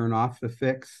 I'm going to turn off the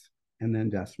fix and then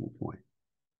decimal point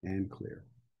and clear.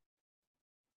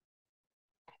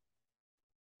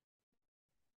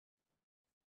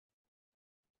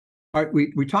 All right,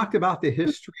 we talked about the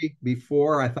history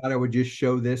before. I thought I would just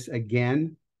show this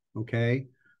again, okay?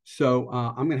 So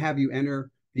I'm going to have you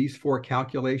enter these 4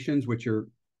 calculations, which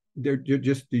they're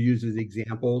just to use as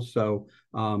examples. So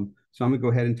I'm going to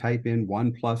go ahead and type in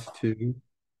 1 plus 2,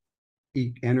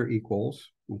 enter equals,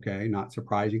 okay? Not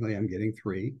surprisingly, I'm getting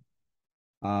 3.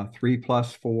 3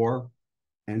 plus 4,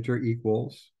 enter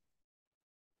equals.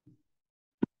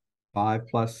 5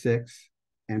 plus 6,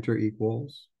 enter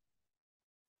equals.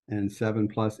 And 7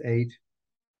 plus 8,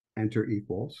 enter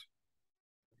equals.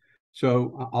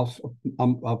 So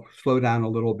I'll slow down a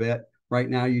little bit. Right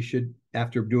now, you should,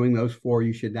 after doing those 4,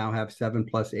 you should now have 7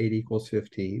 plus 8 equals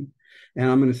 15. And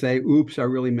I'm going to say, oops, I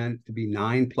really meant it to be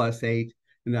 9 plus 8.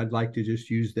 And I'd like to just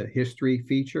use the history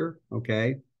feature,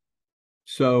 okay?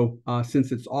 So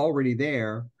since it's already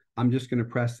there, I'm just going to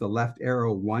press the left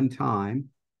arrow 1 time.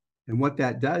 And what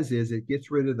that does is it gets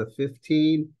rid of the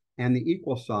 15 and the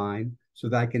equal sign so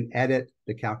that I can edit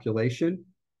the calculation.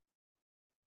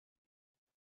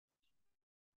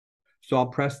 So I'll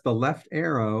press the left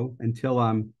arrow until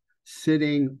I'm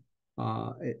sitting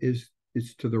is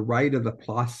to the right of the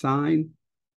plus sign.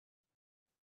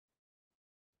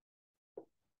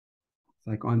 It's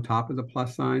like on top of the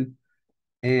plus sign.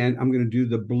 And I'm going to do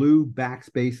the blue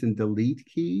backspace and delete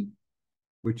key,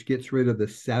 which gets rid of the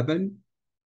 7,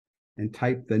 and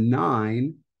type the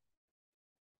 9.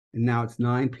 And now it's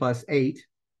 9 plus 8.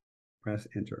 Press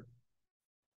enter.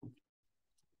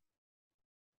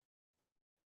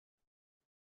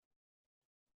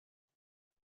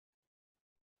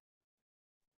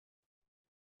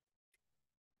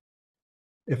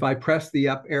 If I press the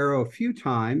up arrow a few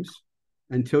times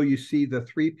until you see the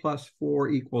 3 plus 4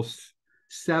 equals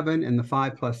 7 and the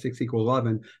 5 plus 6 equals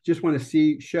 11, just want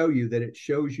to show you that it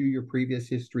shows you your previous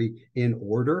history in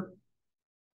order.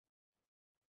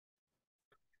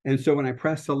 And so when I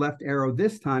press the left arrow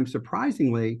this time,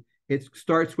 surprisingly, it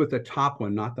starts with the top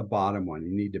one, not the bottom one.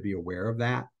 You need to be aware of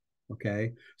that.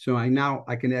 Okay. So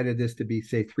I can edit this to be,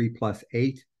 say, 3 plus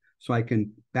 8. So I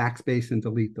can backspace and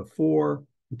delete the 4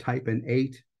 and type in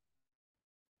 8.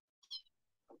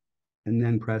 And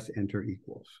then press enter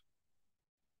equals.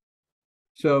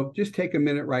 So just take a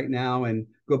minute right now and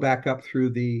go back up through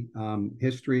the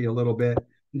history a little bit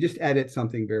and just edit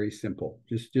something very simple,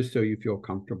 just so you feel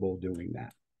comfortable doing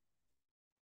that.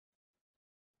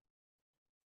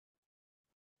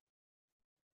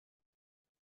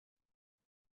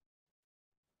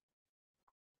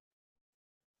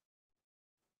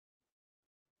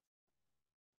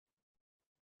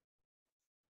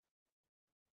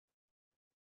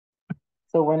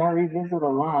 So when I revisit a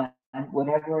line,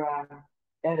 whatever I'm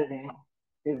editing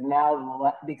is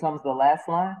now becomes the last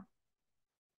line.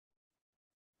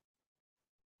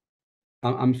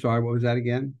 I'm sorry, what was that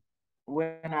again?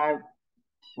 When I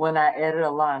edit a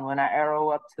line, when I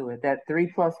arrow up to it, that 3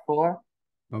 plus 4,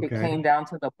 Okay. it came down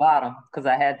to the bottom because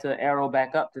I had to arrow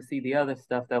back up to see the other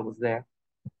stuff that was there.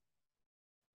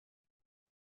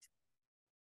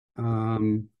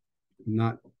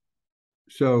 Not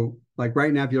so, like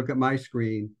right now, if you look at my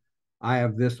screen, I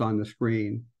have this on the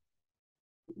screen.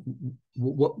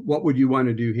 What would you want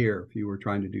to do here if you were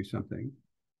trying to do something?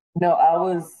 No,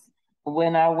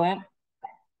 when I went,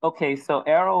 okay, so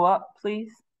arrow up,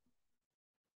 please.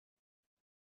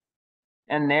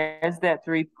 And there's that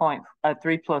 3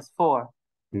 plus 4.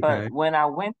 Okay. But when I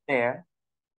went there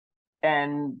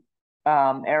and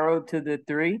arrowed to the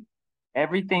 3,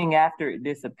 everything after it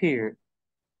disappeared.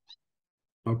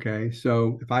 Okay,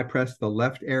 so if I press the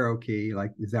left arrow key,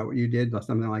 like, is that what you did?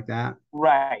 Something like that?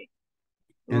 Right.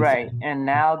 And right. And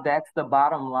now that's the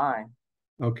bottom line.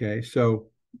 Okay, so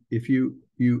if you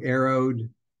arrowed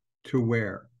to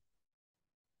where?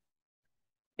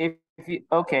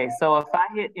 Okay, so if I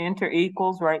hit enter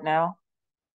equals right now,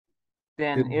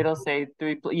 then it'll say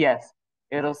 3, yes,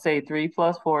 it'll say 3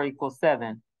 plus 4 equals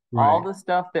 7. Right. All the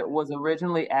stuff that was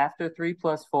originally after 3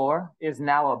 plus 4 is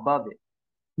now above it.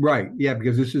 Right, yeah,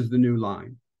 because this is the new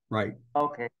line. Right.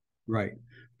 Okay. Right,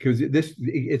 because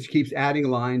it keeps adding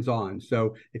lines on.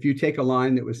 So if you take a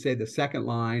line that was, say, the second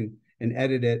line and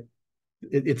edit it,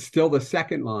 it's still the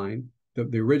second line,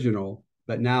 the original,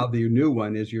 but now the new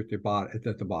one is at the bottom. It's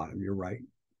at the bottom. You're right.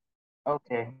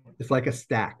 Okay. It's like a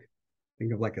stack.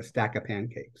 Think of like a stack of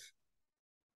pancakes.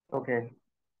 Okay.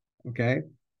 Okay.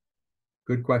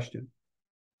 Good question.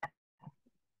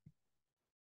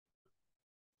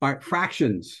 All right,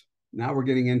 fractions. Now we're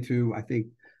getting into, I think,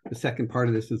 the second part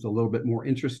of this is a little bit more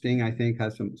interesting. I think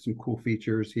has some cool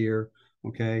features here.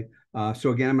 Okay.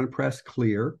 So again, I'm going to press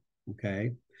clear.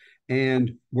 Okay.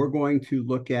 And we're going to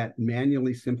look at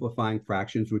manually simplifying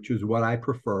fractions, which is what I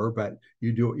prefer, but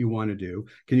you do what you want to do.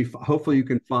 Hopefully you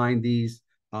can find these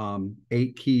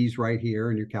 8 keys right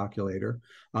here in your calculator.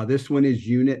 This one is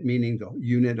unit, meaning the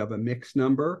unit of a mixed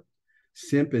number.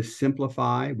 Simp is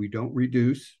simplify. We don't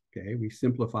reduce. Okay. We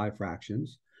simplify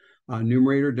fractions.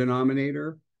 Numerator,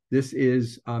 denominator. This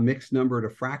is a mixed number to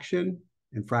fraction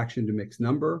and fraction to mixed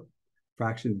number,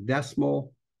 fraction to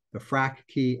decimal, the frac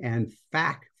key, and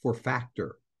fac for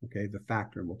factor. Okay, the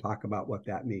factor, and we'll talk about what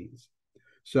that means.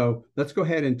 So let's go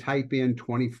ahead and type in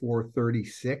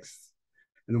 24/36.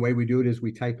 And the way we do it is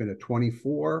we type in a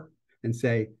 24 and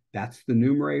say, that's the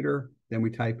numerator. Then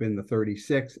we type in the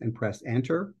 36 and press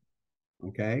enter.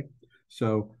 Okay,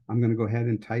 so I'm going to go ahead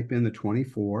and type in the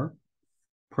 24.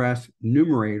 Press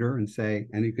numerator and say,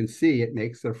 and you can see it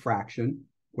makes a fraction,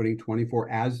 putting 24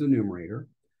 as the numerator.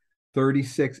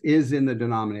 36 is in the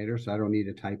denominator, so I don't need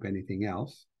to type anything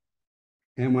else.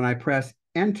 And when I press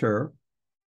enter,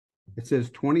 it says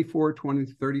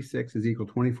 36 is equal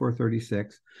to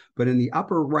 24/36. But in the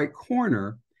upper right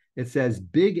corner, it says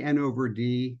big N over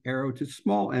D, arrow to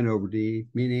small n over D,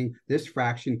 meaning this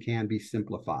fraction can be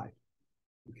simplified.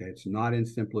 Okay, it's not in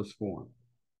simplest form.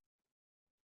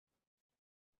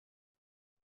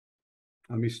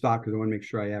 Let me stop because I want to make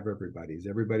sure I have everybody. Is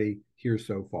everybody here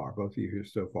so far? Both of you here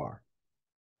so far?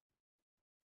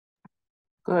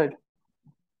 Good.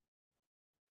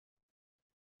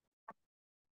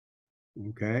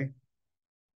 Okay.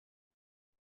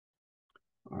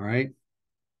 All right.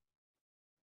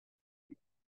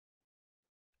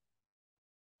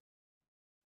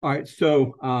 All right,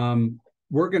 so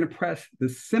we're going to press the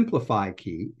simplify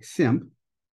key, simp,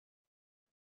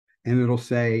 and it'll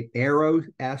say arrow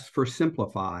S for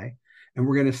simplify. And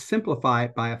we're going to simplify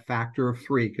it by a factor of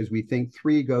 3 because we think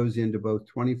 3 goes into both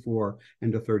 24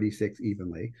 and to 36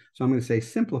 evenly. So I'm going to say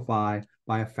simplify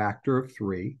by a factor of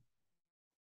 3.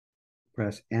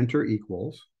 Press enter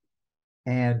equals.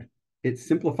 And it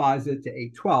simplifies it to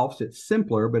 8/12. So it's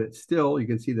simpler, but it's still, you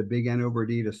can see the big N over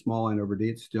D to small n over D.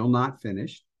 It's still not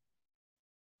finished.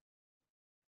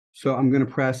 So I'm going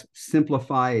to press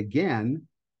simplify again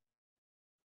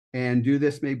and do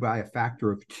this maybe by a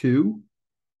factor of 2.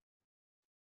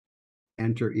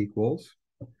 Enter equals.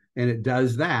 And it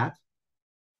does that.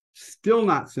 Still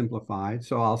not simplified.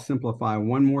 So I'll simplify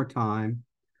one more time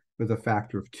with a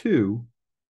factor of 2.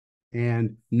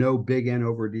 And no big N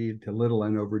over D to little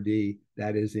n over D.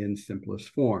 That is in simplest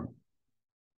form.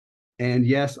 And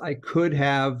yes, I could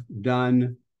have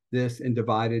done this and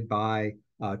divided by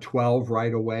 12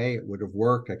 right away. It would have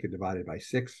worked. I could divide it by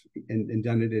 6 and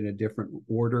done it in a different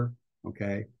order.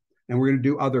 Okay. And we're going to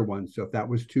do other ones. So if that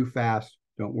was too fast,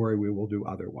 don't worry, we will do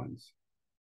other ones.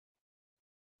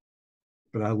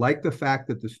 But I like the fact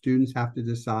that the students have to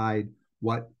decide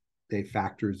what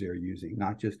factors they're using,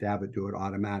 not just have it do it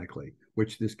automatically,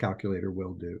 which this calculator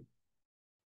will do.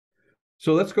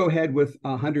 So let's go ahead with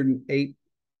 108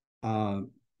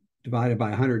 divided by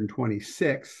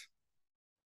 126.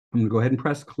 I'm going to go ahead and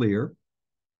press clear.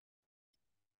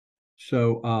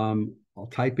 So I'll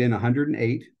type in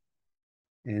 108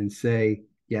 and say,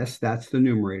 yes, that's the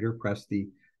numerator. Press the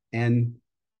N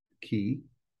key.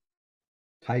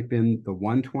 Type in the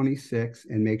 126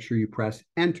 and make sure you press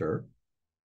enter.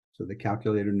 So the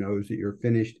calculator knows that you're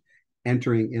finished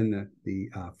entering in the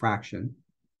fraction.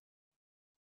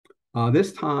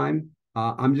 This time,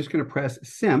 I'm just going to press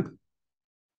simp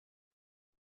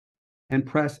and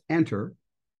press enter.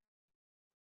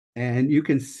 And you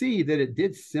can see that it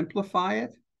did simplify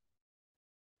it,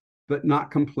 but not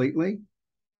completely.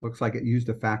 Looks like it used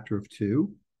a factor of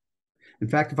 2. In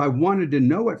fact, if I wanted to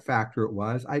know what factor it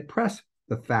was, I'd press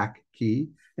the fac key,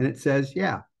 and it says,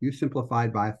 yeah, you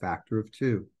simplified by a factor of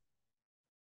 2.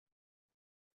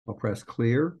 I'll press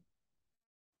clear,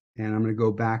 and I'm going to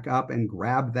go back up and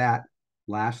grab that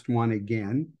last one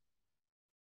again.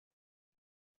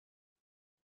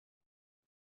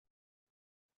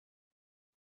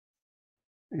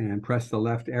 And press the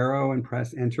left arrow and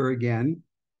press enter again.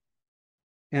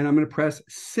 And I'm going to press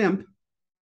simp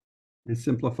and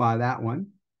simplify that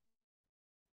one.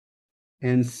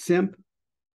 And simp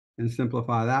and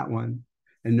simplify that one.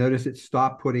 And notice it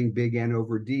stopped putting big N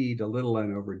over D to little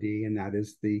n over D, and that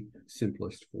is the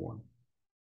simplest form.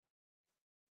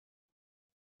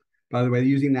 By the way,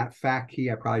 using that fac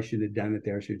key, I probably shouldn't have done it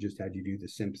there. I should have just had you do the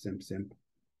simp, simp, simp.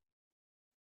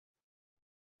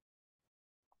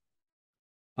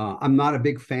 I'm not a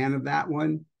big fan of that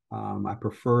one. I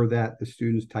prefer that the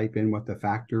students type in what the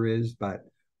factor is, but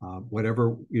whatever,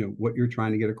 what you're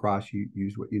trying to get across, you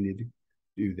use what you need to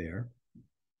do there.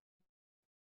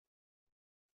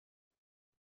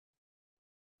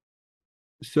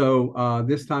 So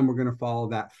this time we're going to follow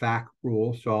that fac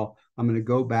rule. So I'm going to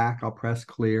go back, I'll press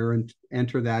clear and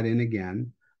enter that in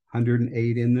again.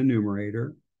 108 in the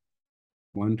numerator,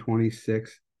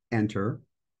 126, enter.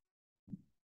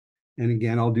 And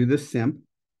again, I'll do the simp,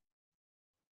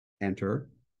 enter.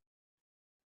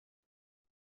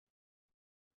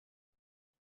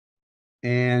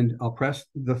 And I'll press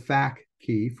the fac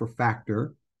key for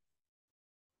factor.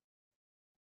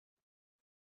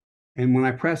 And when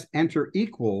I press enter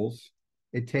equals,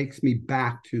 it takes me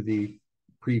back to the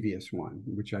previous one,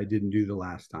 which I didn't do the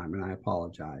last time, and I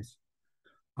apologize.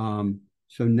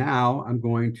 So now I'm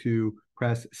going to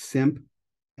press simp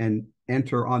and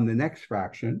enter on the next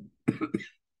fraction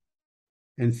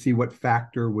and see what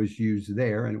factor was used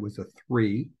there, and it was a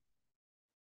 3.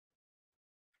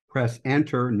 Press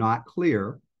enter, not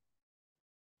clear,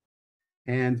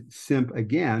 and simp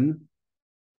again,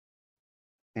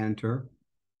 enter,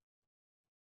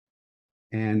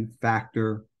 and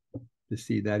factor to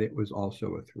see that it was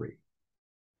also a 3.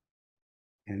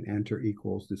 And enter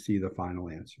equals to see the final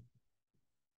answer.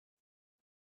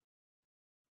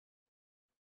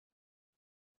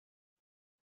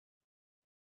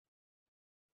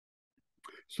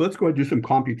 So let's go and do some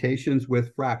computations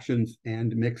with fractions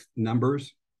and mixed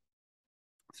numbers.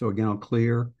 So again, I'll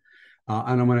clear.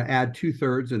 And I'm going to add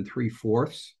 2/3 and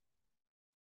 3/4.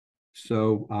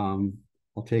 So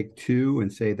I'll take 2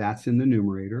 and say that's in the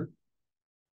numerator.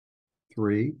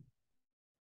 3.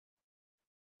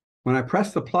 When I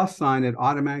press the plus sign, it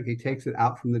automatically takes it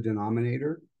out from the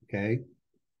denominator. Okay.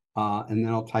 And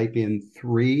then I'll type in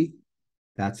 3.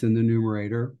 That's in the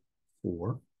numerator.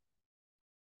 4.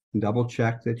 And double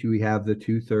check that you have the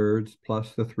 2/3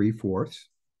 plus the 3/4.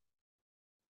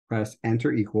 Press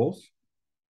enter equals.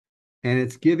 And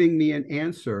it's giving me an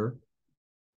answer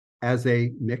as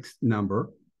a mixed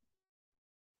number.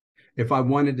 If I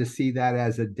wanted to see that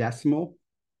as a decimal,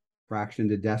 fraction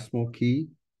to decimal key,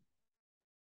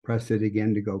 press it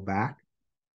again to go back.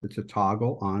 It's a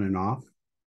toggle on and off.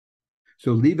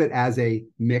 So leave it as a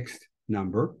mixed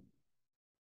number.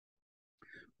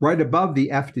 Right above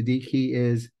the F to D key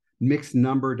is mixed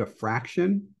number to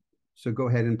fraction. So go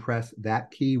ahead and press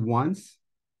that key once,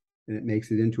 and it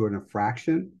makes it into a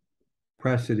fraction.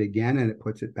 Press it again, and it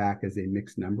puts it back as a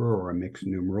mixed number or a mixed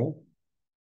numeral.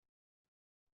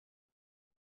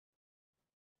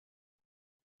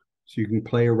 So you can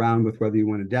play around with whether you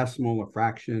want a decimal, a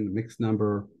fraction, a mixed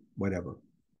number, whatever.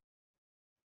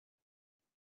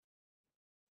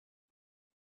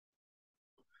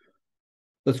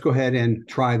 Let's go ahead and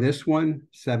try this one,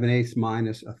 7/8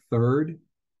 minus 1/3.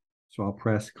 So I'll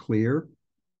press clear.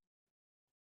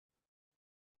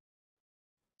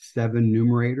 7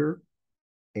 numerator,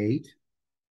 8,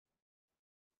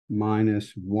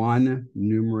 minus 1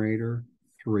 numerator,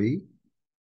 3.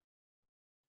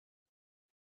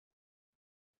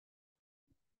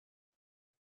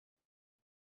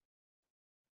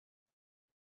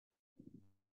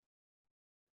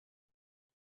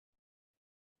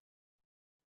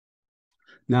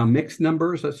 Now, mixed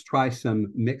numbers, let's try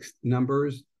some mixed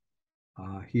numbers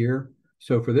here.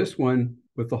 So for this one,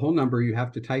 with the whole number, you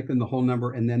have to type in the whole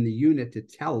number and then the unit to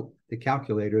tell the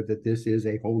calculator that this is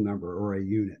a whole number or a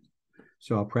unit.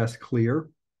 So I'll press clear.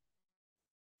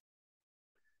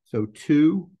 So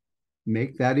 2,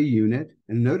 make that a unit.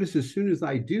 And notice as soon as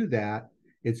I do that,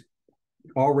 it's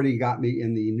already got me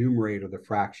in the numerator, the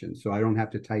fraction. So I don't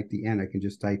have to type the n, I can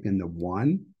just type in the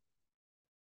 1.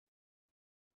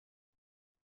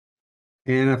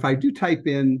 And if I do type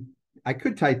in, I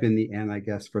could type in the n, I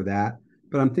guess, for that.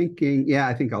 But I'm thinking, yeah,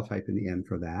 I think I'll type in the n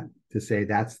for that to say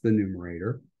that's the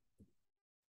numerator.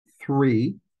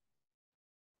 3.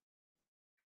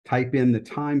 Type in the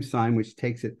times sign, which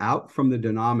takes it out from the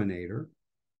denominator.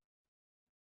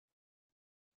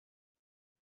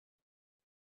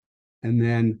 And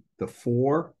then the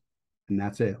 4, and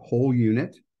that's a whole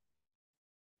unit.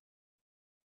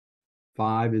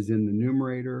 5 is in the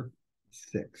numerator.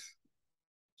 6.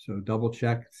 So double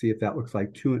check, see if that looks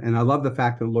like 2. And I love the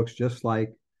fact that it looks just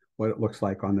like what it looks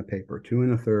like on the paper. 2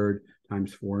 1/3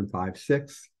 times 4 and 5,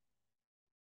 6.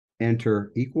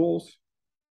 Enter equals,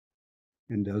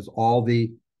 and does all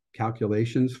the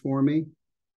calculations for me.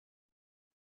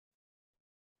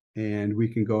 And we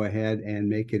can go ahead and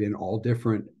make it in all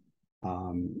different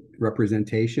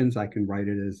representations. I can write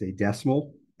it as a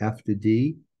decimal, F to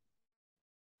D.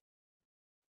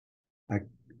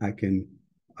 I can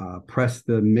press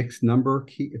the mixed number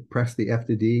key, press the F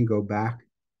to D and go back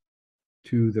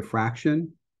to the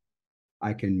fraction.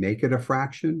 I can make it a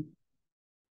fraction.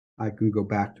 I can go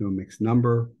back to a mixed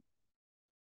number.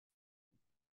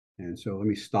 And so let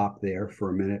me stop there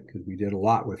for a minute because we did a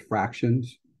lot with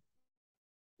fractions.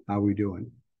 How are we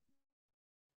doing?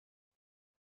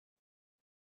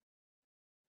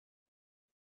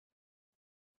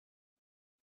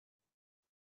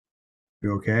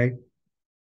 You okay?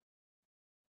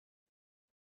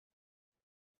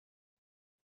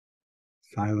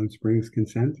 Silence brings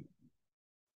consent.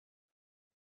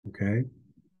 Okay.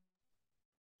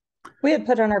 We had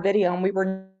put on our video and we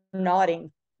were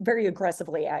nodding very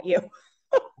aggressively at you.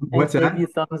 What's that? Give you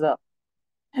thumbs up.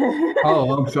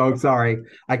 Oh, I'm so sorry.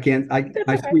 I can't.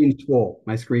 My screen's full.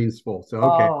 My screen's full. So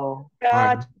okay. Oh,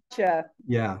 Gotcha. Right.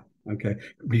 Yeah. Okay.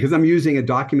 Because I'm using a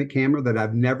document camera that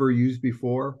I've never used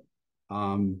before.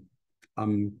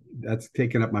 That's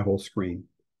taking up my whole screen.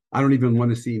 I don't even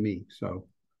want to see me. So,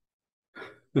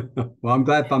 well, I'm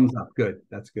glad thumbs up. Good.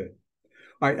 That's good.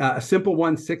 All right. A simple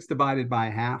one, 6 divided by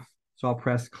 1/2. So I'll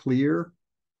press clear.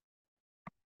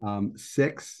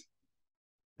 6,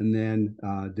 and then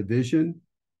division.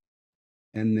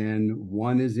 And then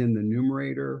 1 is in the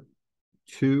numerator,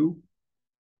 2.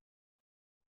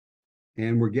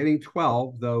 And we're getting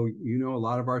 12, though, you know, a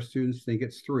lot of our students think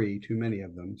it's 3, too many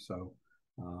of them. So,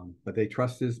 but they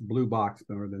trust this blue box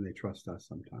more than they trust us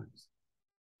sometimes.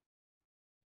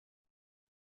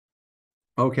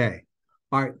 Okay.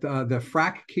 All right. The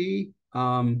frac key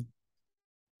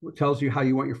tells you how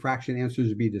you want your fraction answers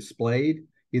to be displayed,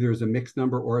 either as a mixed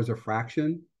number or as a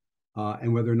fraction,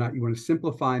 and whether or not you want to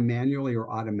simplify manually or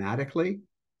automatically.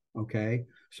 Okay.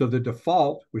 So the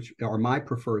default, which are my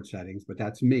preferred settings, but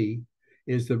that's me,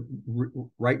 is to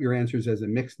write your answers as a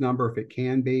mixed number if it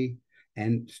can be,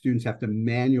 and students have to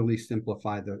manually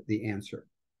simplify the answer.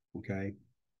 Okay.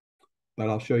 But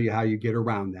I'll show you how you get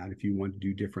around that if you want to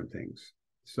do different things.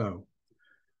 So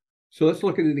let's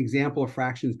look at an example of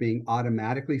fractions being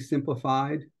automatically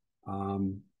simplified. So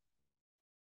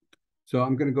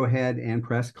I'm going to go ahead and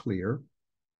press clear.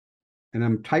 And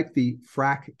I'm type the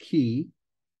frac key,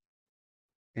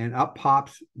 and up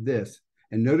pops this.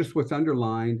 And notice what's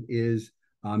underlined is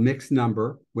a mixed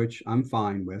number, which I'm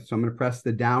fine with. So I'm going to press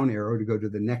the down arrow to go to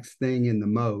the next thing in the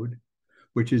mode,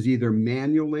 which is either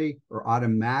manually or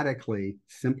automatically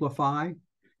simplify.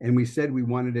 And we said we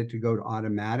wanted it to go to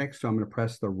automatic. So I'm going to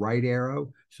press the right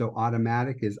arrow. So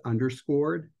automatic is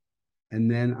underscored.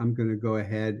 And then I'm going to go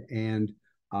ahead and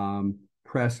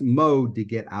press mode to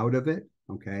get out of it.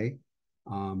 Okay.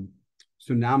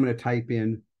 So now I'm going to type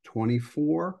in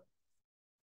 24,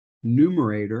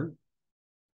 numerator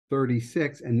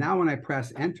 36. And now when I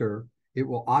press enter, it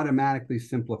will automatically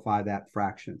simplify that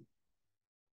fraction.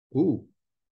 Ooh,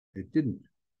 it didn't.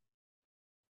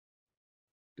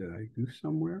 Did I go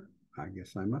somewhere? I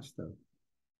guess I must have.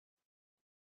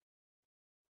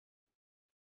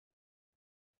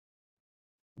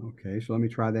 Okay, so let me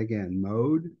try that again.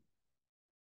 Mode.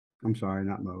 I'm sorry,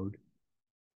 not mode.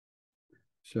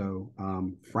 So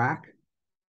frac,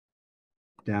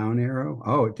 down arrow.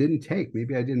 Oh, it didn't take.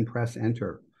 Maybe I didn't press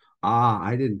enter. Ah,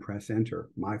 I didn't press enter.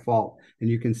 My fault. And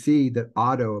you can see that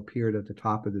auto appeared at the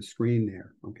top of the screen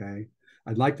there. Okay.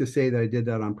 I'd like to say that I did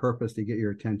that on purpose to get your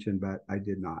attention, but I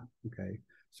did not. Okay.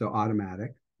 So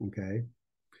automatic. Okay.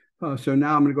 So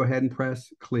now I'm going to go ahead and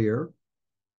press clear.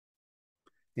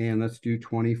 And let's do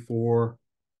 24,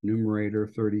 numerator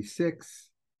 36,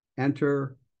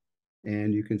 enter.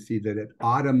 And you can see that it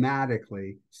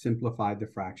automatically simplified the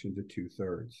fraction to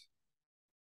 2/3.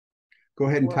 Go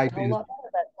ahead and type in.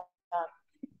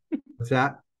 What's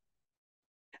that?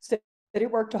 So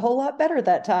it worked a whole lot better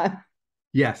that time.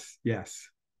 Yes, yes.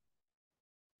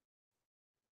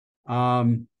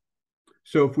 So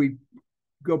if we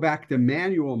go back to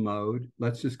manual mode,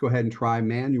 let's just go ahead and try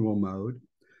manual mode.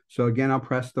 So again, I'll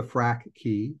press the frac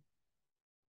key.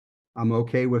 I'm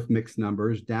okay with mixed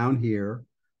numbers. Down here,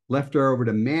 left arrow over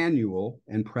to manual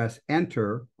and press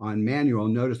enter on manual.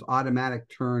 Notice automatic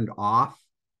turned off.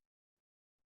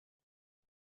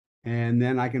 And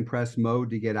then I can press mode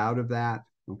to get out of that.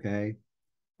 Okay.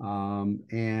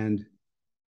 And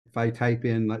if I type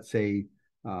in, let's say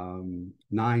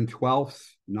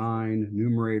 9/12, 9,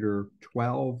 numerator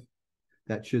 12,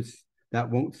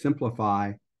 that won't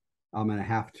simplify. I'm going to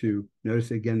have to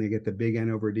notice again, they get the big N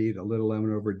over D, the little n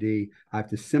over D. I have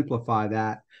to simplify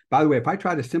that. By the way, if I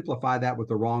try to simplify that with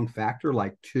the wrong factor,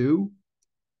 like 2,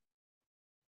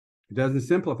 it doesn't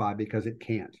simplify because it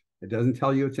can't. It doesn't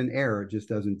tell you it's an error. It just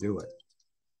doesn't do it.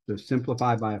 So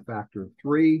simplify by a factor of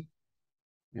 3,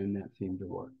 and that seemed to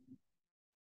work.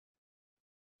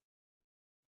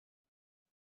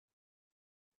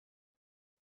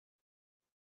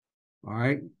 All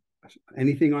right.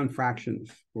 Anything on fractions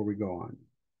before we go on?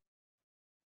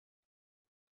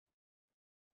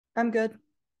 I'm good.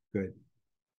 Good.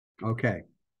 Okay.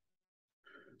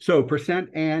 So percent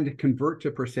and convert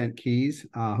to percent keys.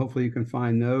 Hopefully you can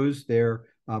find those. They're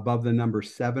above the number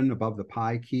 7, above the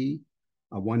pi key.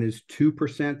 One is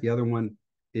 2%. The other one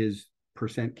is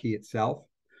percent key itself.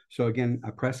 So again, I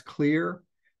press clear,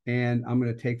 and I'm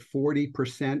going to take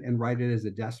 40% and write it as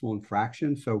a decimal and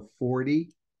fraction. So 40.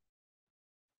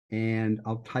 And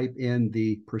I'll type in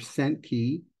the percent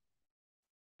key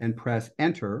and press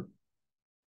enter.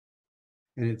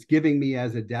 And it's giving me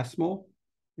as a decimal.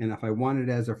 And if I want it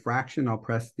as a fraction, I'll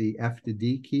press the F to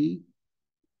D key.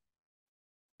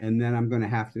 And then I'm going to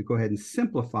have to go ahead and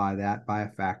simplify that by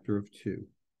a factor of 2.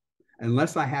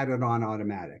 Unless I had it on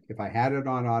automatic. If I had it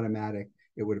on automatic,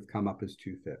 it would have come up as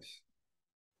 2/5.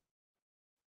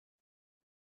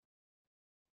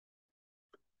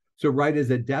 So write as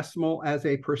a decimal as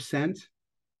a percent.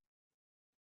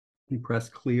 You press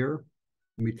clear.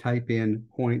 And we type in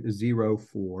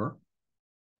 0.04.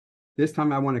 This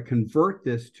time I want to convert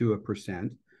this to a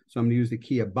percent. So I'm going to use the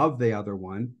key above the other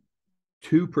one,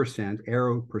 2%,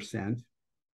 arrow percent.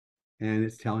 And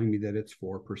it's telling me that it's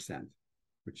 4%,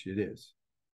 which it is.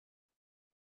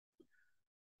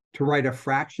 To write a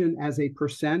fraction as a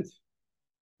percent,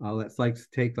 let's say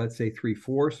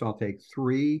 3/4. So I'll take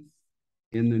 3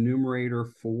 in the numerator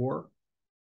 4.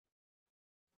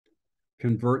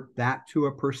 convert that to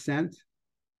a percent,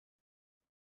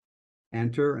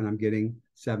 enter, and I'm getting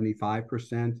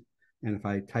 75%. And if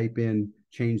I type in,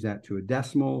 change that to a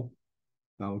decimal,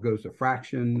 it goes to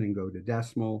fraction and go to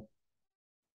decimal.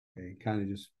 Okay, kind of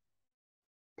just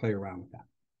play around with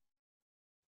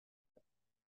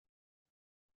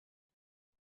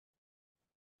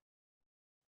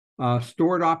that.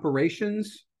 Stored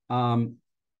operations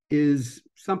is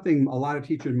something a lot of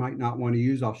teachers might not want to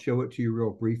use. I'll show it to you real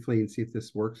briefly and see if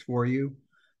this works for you.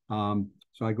 So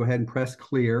I go ahead and press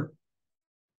clear.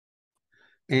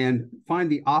 And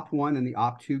find the op1 and the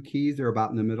op2 keys. They're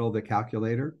about in the middle of the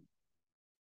calculator.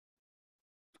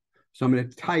 So I'm going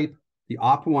to type the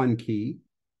op1 key.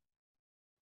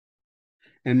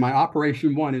 And my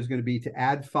operation 1 is going to be to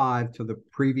add 5 to the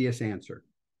previous answer.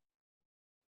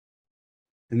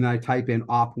 And then I type in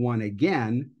op1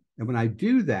 again. And when I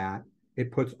do that,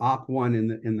 it puts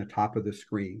op1 in the top of the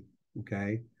screen.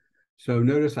 Okay. So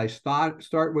notice I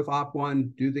start with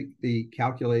op1, do the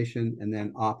calculation, and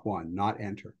then op1, not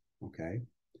enter. Okay.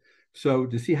 So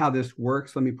to see how this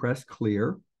works, let me press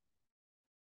clear.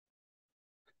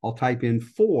 I'll type in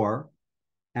 4,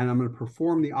 and I'm going to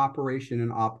perform the operation in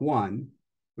op1,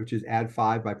 which is add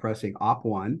 5 by pressing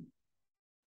op1,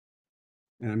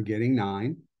 and I'm getting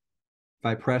 9. If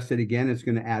I press it again, it's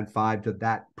going to add 5 to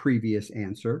that previous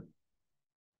answer.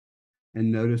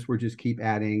 And notice we're just keep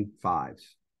adding 5s.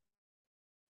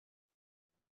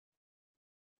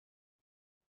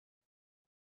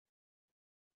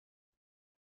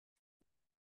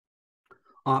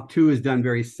 Op2 is done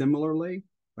very similarly.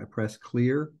 If I press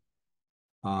clear,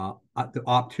 the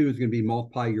op2 is going to be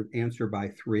multiply your answer by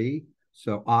 3.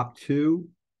 So op2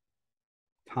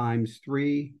 times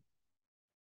 3,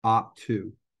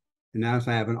 op2. And now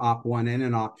I have an op1 and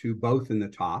an op2 both in the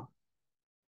top.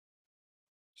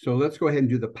 So let's go ahead and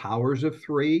do the powers of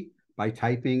 3 by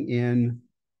typing in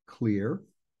clear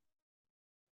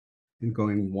and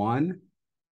going 1,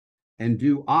 and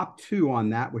do op2 on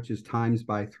that, which is times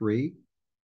by 3.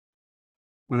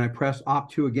 When I press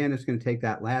op2 again, it's going to take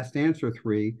that last answer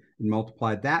 3 and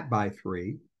multiply that by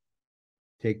 3.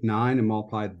 Take 9 and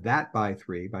multiply that by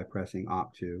 3 by pressing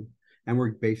op2. And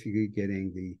we're basically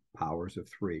getting the powers of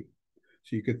 3.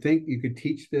 So you could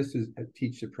teach this as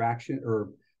teach subtraction,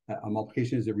 or a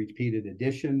multiplication as a repeated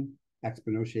addition,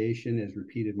 exponentiation as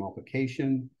repeated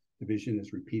multiplication, division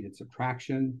as repeated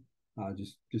subtraction.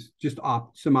 Just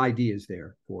some ideas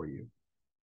there for you.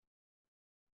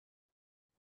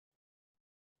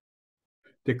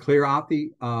 To clear out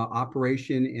the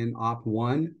operation in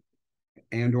op1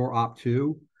 and or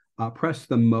op2, press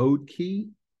the mode key,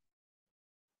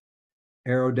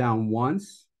 arrow down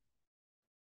once,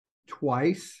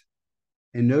 twice,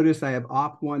 and notice I have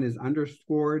op1 is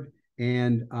underscored,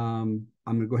 and I'm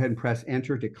going to go ahead and press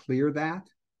enter to clear that.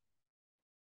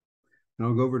 And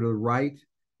I'll go over to the right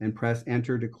and press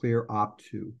enter to clear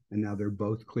op2. And now they're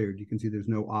both cleared. You can see there's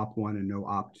no op1 and no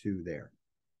op2 there.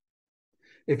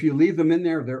 If you leave them in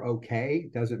there, they're okay.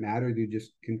 It doesn't matter. You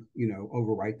just can,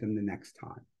 overwrite them the next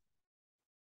time.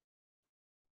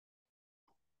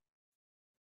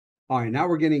 All right, now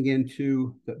we're getting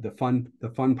into the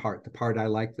fun part, the part I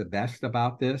like the best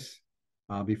about this.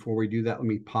 Before we do that, let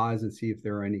me pause and see if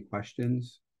there are any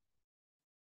questions.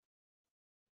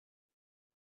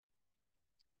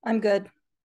 I'm good.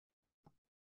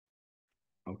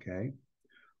 Okay.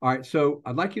 All right, so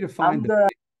I'd like you to find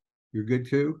you're good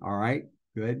too. All right,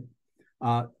 good.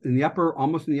 Almost in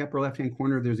the upper left-hand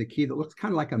corner, there's a key that looks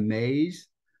kind of like a maze.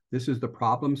 This is the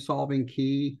problem-solving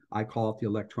key. I call it the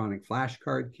electronic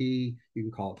flashcard key. You can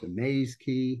call it the maze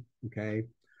key, okay?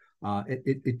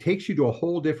 It takes you to a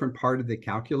whole different part of the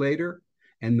calculator,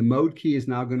 and the mode key is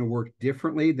now going to work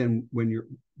differently than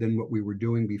what we were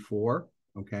doing before,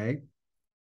 okay?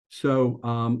 So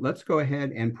let's go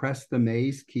ahead and press the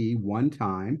maze key one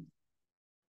time,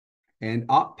 and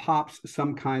up pops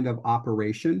some kind of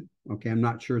operation. Okay, I'm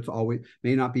not sure it's always,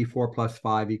 may not be 4 plus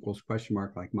 5 equals question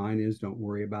mark like mine is. Don't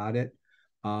worry about it.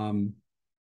 I'm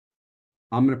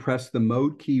going to press the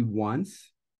mode key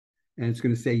once, and it's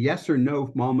going to say yes or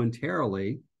no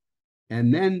momentarily.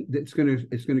 And then it's going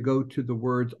to go to the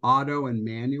words auto and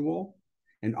manual,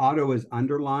 and auto is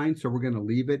underlined. So we're going to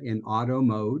leave it in auto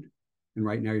mode. And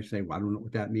right now you're saying, well, I don't know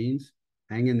what that means.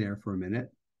 Hang in there for a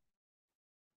minute.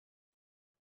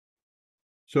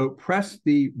 So press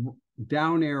the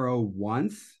down arrow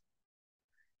once,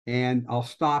 and I'll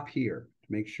stop here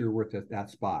to make sure we're at that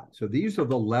spot. So these are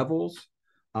the levels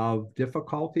of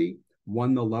difficulty: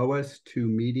 1 the lowest, 2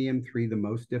 medium, 3 the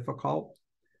most difficult.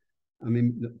 I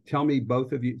mean, tell me,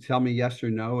 both of you, tell me yes or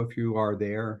no if you are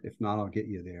there. If not, I'll get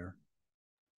you there.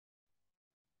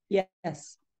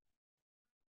 Yes.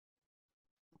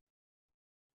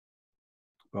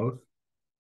 Both?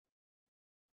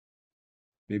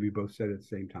 Maybe both said it at the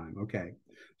same time. Okay.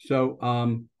 So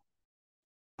I'm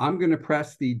going to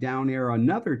press the down arrow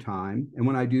another time. And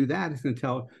when I do that, it's going to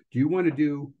tell, do you want to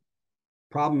do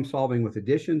problem solving with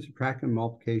addition, subtraction,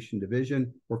 multiplication,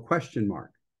 division, or question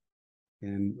mark?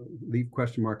 And leave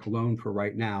question mark alone for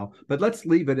right now. But let's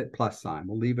leave it at plus sign.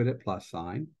 We'll leave it at plus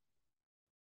sign.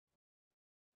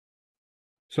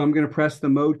 So I'm going to press the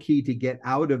mode key to get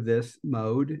out of this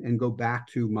mode and go back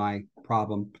to my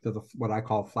problem, to what I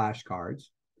call flashcards.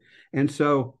 And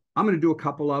so I'm going to do a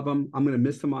couple of them. I'm going to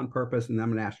miss them on purpose, and I'm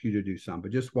going to ask you to do some,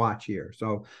 but just watch here.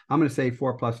 So I'm going to say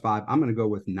 4 plus 5. I'm going to go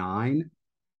with 9.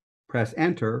 Press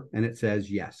enter, and it says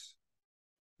yes.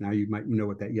 Now you might know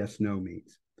what that yes, no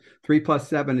means. 3 plus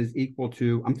 7 is equal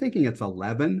to, I'm thinking it's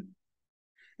 11.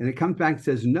 And it comes back and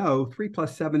says, no, 3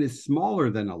 plus 7 is smaller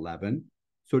than 11.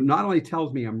 So it not only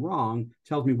tells me I'm wrong, it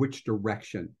tells me which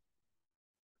direction.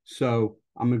 So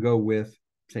I'm going to go with,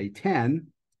 say, 10.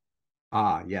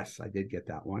 Ah, yes, I did get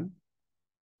that one.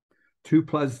 2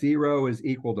 plus 0 is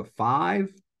equal to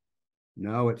 5.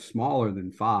 No, it's smaller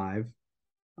than 5.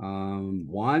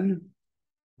 1.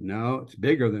 No, it's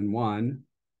bigger than 1.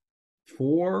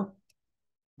 4.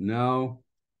 No.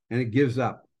 And it gives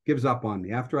up on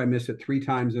me. After I miss it 3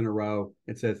 times in a row,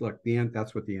 it says, look,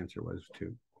 that's what the answer was,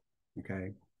 2.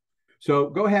 Okay. So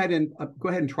go ahead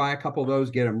and try a couple of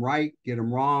those, get them right, get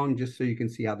them wrong, just so you can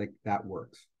see how that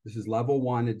works. This is level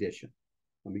 1 addition.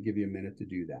 Let me give you a minute to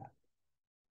do that.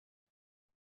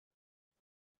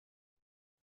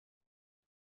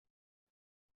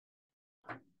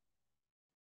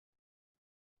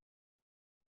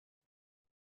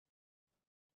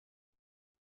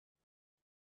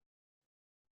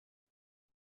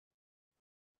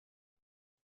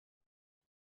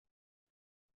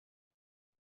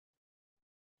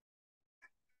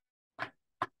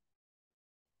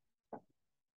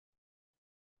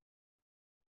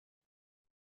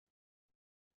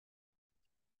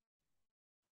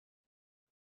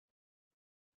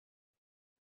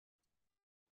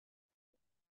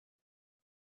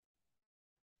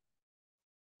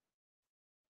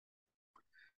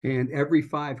 And every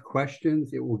 5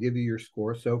 questions, it will give you your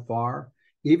score so far.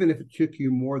 Even if it took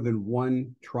you more than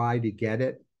 1 try to get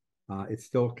it, it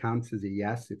still counts as a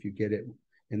yes. If you get it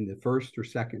in the first or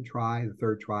second try, the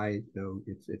third try, though,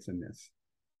 it's a miss.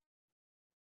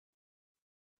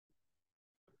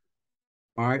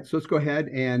 All right, so let's go ahead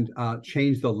and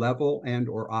change the level and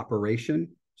or operation.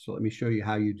 So let me show you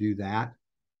how you do that.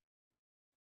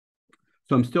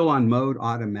 So I'm still on mode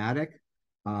automatic.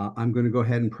 I'm going to go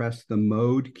ahead and press the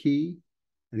mode key.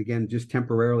 And again, just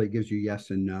temporarily gives you yes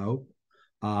and no.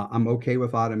 I'm okay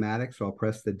with automatic, so I'll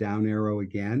press the down arrow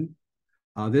again.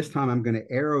 This time I'm going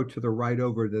to arrow to the right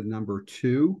over the number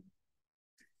 2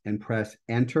 and press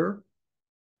enter.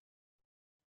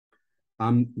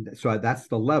 So that's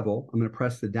the level. I'm going to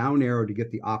press the down arrow to get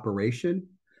the operation.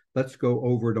 Let's go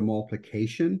over to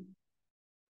multiplication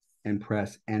and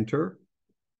press enter.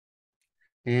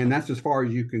 And that's as far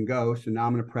as you can go. So now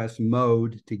I'm going to press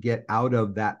mode to get out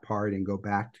of that part and go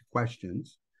back to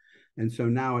questions. And so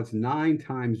now it's 9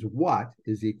 times what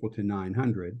is equal to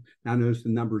 900. Now notice the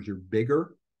numbers are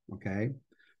bigger, okay?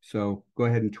 So go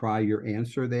ahead and try your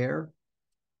answer there.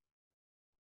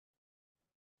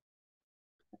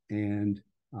 And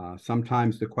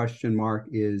sometimes the question mark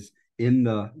is in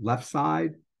the left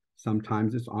side.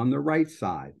 Sometimes it's on the right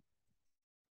side.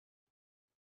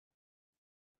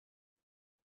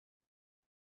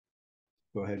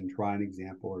 Go ahead and try an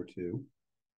example or two.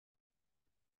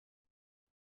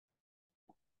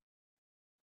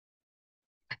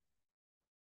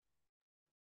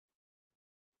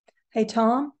 Hey,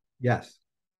 Tom, Yes.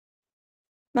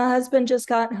 my husband just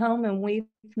got home and we've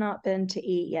not been to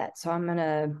eat yet. So I'm going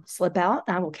to slip out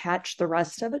and I will catch the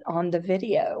rest of it on the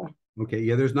video. Okay.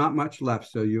 Yeah, there's not much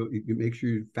left. So you make sure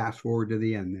you fast forward to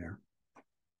the end there.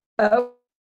 Oh,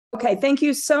 okay. Thank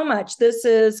you so much. This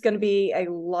is going to be a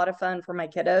lot of fun for my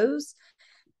kiddos.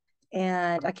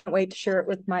 And I can't wait to share it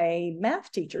with my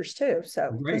math teachers too. So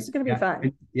Great. this is going to be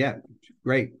fun. Yeah.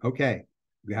 Great. Okay.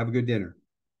 You have a good dinner.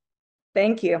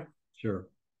 Thank you. Sure.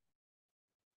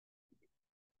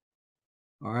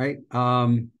 All right.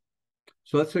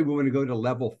 So let's say we want to go to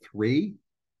level 3.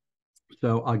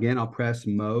 So again, I'll press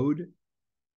mode.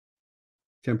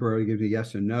 Temporarily gives you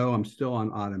yes and no. I'm still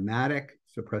on automatic.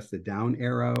 So press the down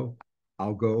arrow.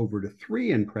 I'll go over to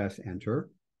 3 and press enter.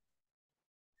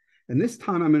 And this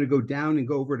time I'm going to go down and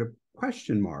go over to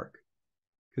question mark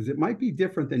because it might be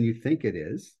different than you think it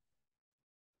is.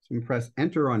 So I'm going to press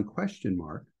enter on question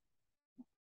mark.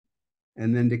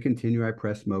 And then to continue, I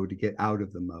press mode to get out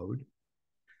of the mode.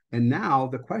 And now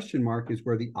the question mark is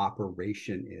where the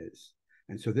operation is.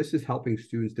 And so this is helping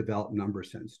students develop number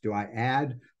sense. Do I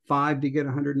add 5 to get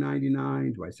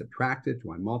 199? Do I subtract it?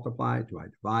 Do I multiply it? Do I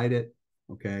divide it?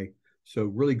 Okay. So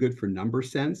really good for number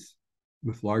sense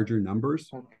with larger numbers.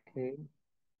 Okay.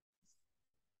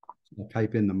 I'll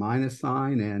type in the minus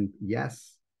sign and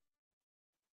yes.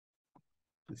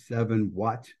 7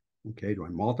 what? Okay, do I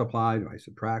multiply? Do I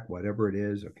subtract? Whatever it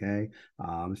is, okay. So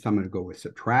I'm going to go with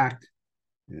subtract.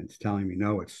 And it's telling me,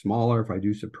 no, it's smaller if I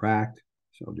do subtract.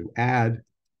 So I'll do add.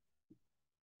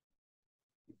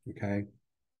 Okay.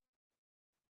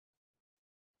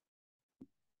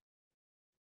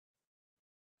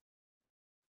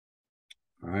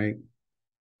 All right.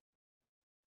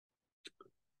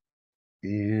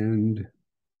 And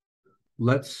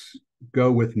let's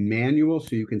go with manual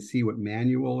so you can see what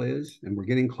manual is. And we're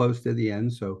getting close to the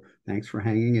end, so thanks for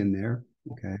hanging in there.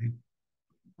 Okay.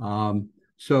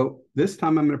 So this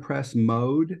time I'm going to press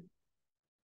mode.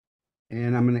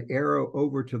 And I'm going to arrow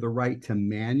over to the right to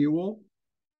manual.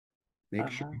 Make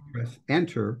sure you press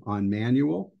enter on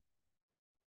manual.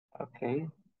 Okay.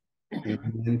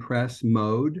 And then press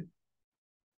mode.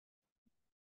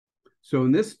 So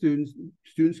in this,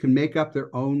 students can make up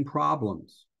their own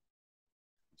problems.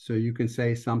 So you can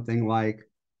say something like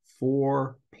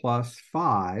 4 plus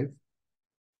 5,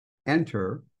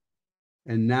 enter,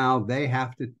 and now they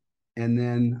have to, and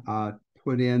then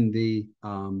put in the,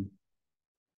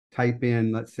 type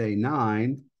in, let's say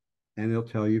 9, and it'll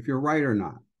tell you if you're right or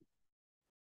not.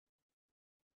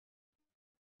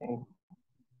 Okay.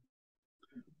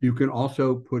 You can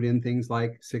also put in things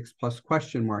like 6 plus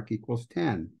question mark equals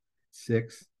 10.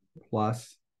 6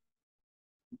 plus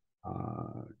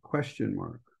question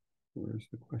mark. Where's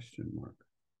the question mark?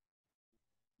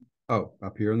 Oh,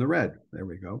 up here in the red. There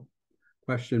we go.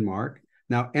 Question mark.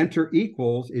 Now, enter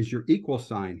equals is your equal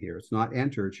sign here. It's not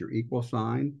enter, it's your equal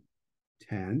sign,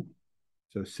 10.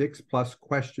 So 6 plus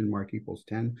question mark equals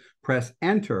 10. Press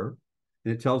enter,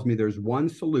 and it tells me there's one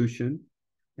solution,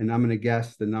 and I'm going to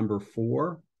guess the number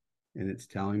 4, and it's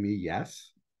telling me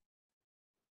yes.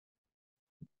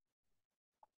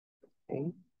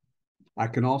 Okay. I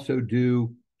can also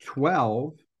do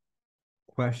 12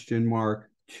 question mark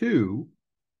 2,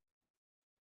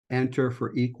 enter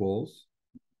for equals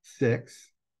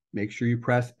 6. Make sure you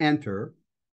press enter.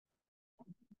 It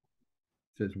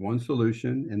says one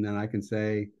solution, and then I can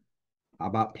say, how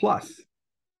about plus?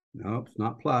 No, it's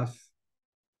not plus.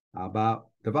 How about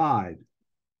divide?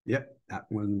 Yep, that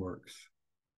one works.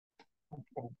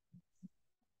 Okay.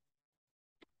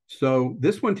 So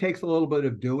this one takes a little bit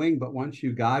of doing, but once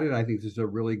you got it, I think this is a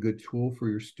really good tool for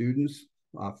your students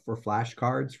for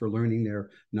flashcards for learning their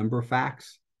number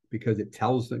facts, because it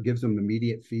gives them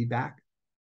immediate feedback.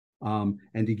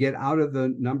 And to get out of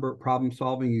the number problem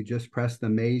solving, you just press the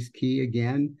maze key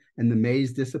again, and the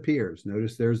maze disappears.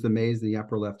 Notice there's the maze in the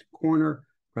upper left corner.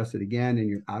 Press it again, and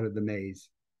you're out of the maze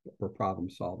for problem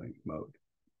solving mode.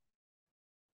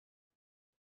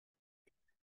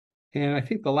 And I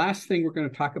think the last thing we're going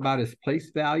to talk about is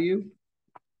place value.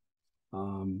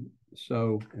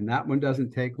 And that one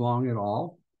doesn't take long at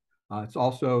all. It's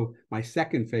also my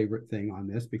second favorite thing on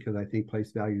this, because I think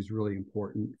place value is really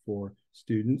important for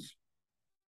students.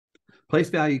 Place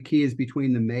value key is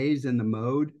between the maze and the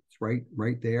mode. It's right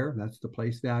there. That's the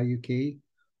place value key.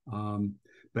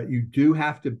 But you do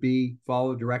have to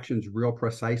follow directions real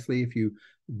precisely. If you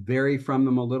vary from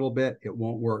them a little bit, it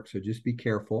won't work. So just be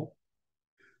careful.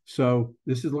 So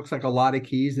this looks like a lot of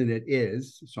keys, and it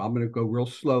is. So I'm going to go real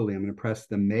slowly. I'm going to press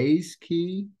the maze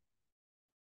key,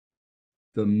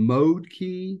 the mode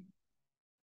key.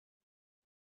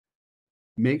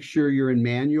 Make sure you're in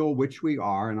manual, which we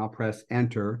are, and I'll press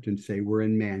enter to say we're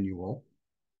in manual.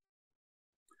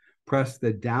 Press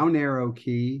the down arrow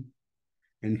key,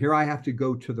 and here I have to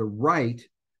go to the right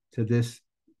to this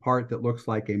part that looks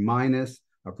like a minus,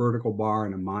 a vertical bar,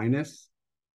 and a minus.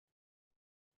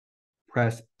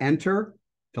 Press enter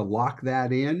to lock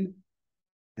that in,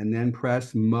 and then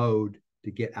press mode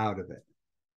to get out of it.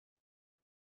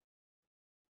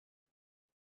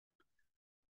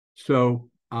 So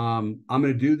I'm going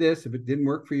to do this. If it didn't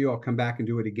work for you, I'll come back and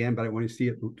do it again, but I want to see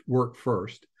it work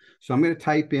first. So I'm going to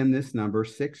type in this number,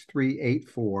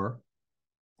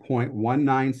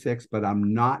 6384.196, but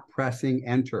I'm not pressing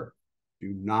enter.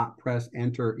 Do not press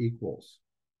enter equals.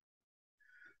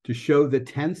 To show the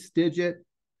 10th digit,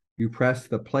 you press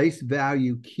the place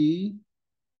value key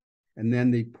and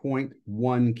then the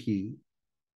 0.1 key,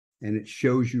 and it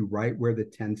shows you right where the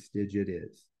 10th digit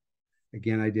is.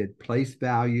 Again, I did place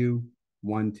value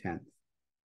 1/10.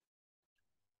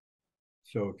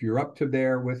 So if you're up to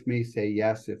there with me, say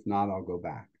yes. If not, I'll go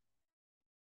back.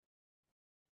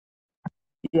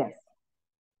 Yes.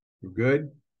 You're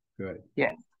good? Good.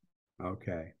 Yes.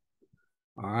 Okay.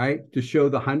 All right. To show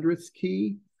the hundredths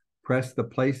key, press the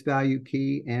place value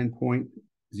key and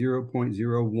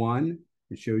 0.01.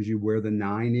 It shows you where the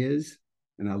 9 is.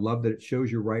 And I love that it shows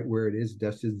you right where it is. It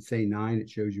doesn't say 9. It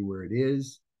shows you where it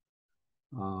is.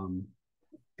 And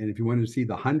if you wanted to see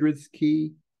the hundredths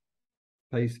key,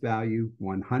 place value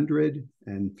 100,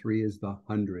 and 3 is the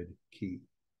 100 key.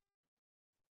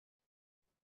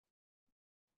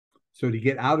 So to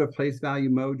get out of place value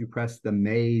mode, you press the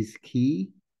maze key,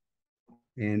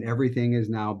 and everything is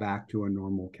now back to a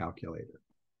normal calculator.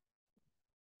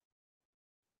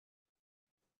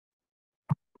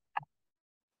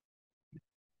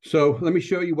 So let me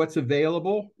show you what's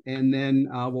available, and then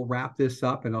we'll wrap this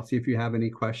up, and I'll see if you have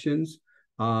any questions.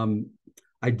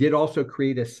 I did also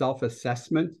create a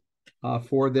self-assessment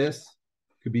for this.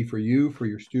 Could be for you, for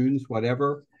your students,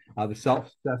 whatever. The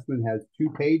self-assessment has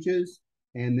 2 pages,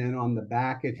 and then on the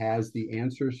back it has the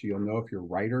answers, so you'll know if you're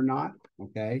right or not,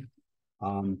 okay?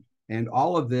 And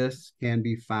all of this can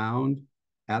be found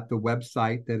at the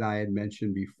website that I had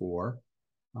mentioned before.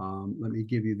 Let me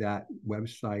give you that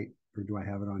website, or do I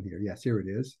have it on here? Yes, here it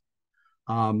is.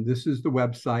 This is the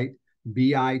website,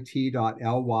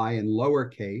 bit.ly in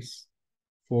lowercase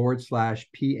 /PAEMST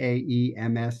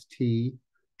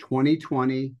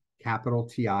 2020 capital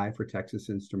TI for Texas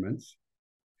Instruments.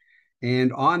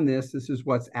 And on this is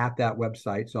what's at that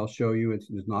website. So I'll show you,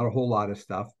 there's not a whole lot of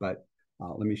stuff, but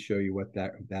let me show you what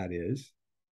that is.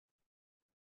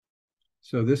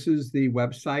 So this is the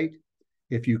website.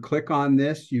 If you click on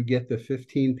this, you get the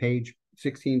 16-page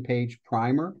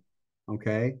primer,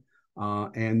 okay?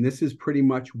 And this is pretty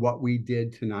much what we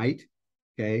did tonight,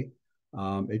 okay?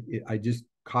 I just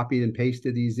copied and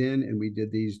pasted these in, and we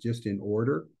did these just in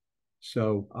order.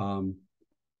 So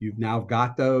you've now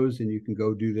got those, and you can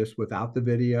go do this without the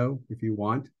video if you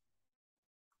want.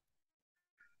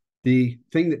 The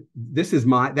thing this is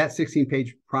that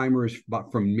 16-page primer is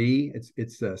from me.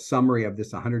 It's a summary of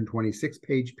this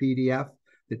 126-page PDF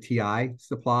that TI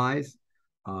supplies,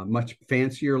 much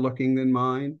fancier looking than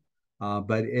mine,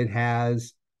 but it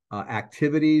has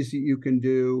activities that you can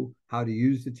do, how to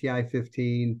use the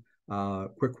TI-15,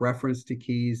 quick reference to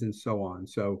keys, and so on.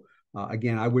 So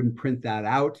again, I wouldn't print that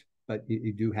out, but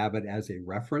you do have it as a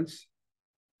reference.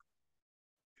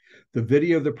 The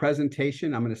video of the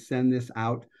presentation, I'm going to send this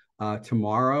out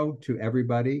tomorrow to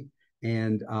everybody,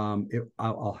 and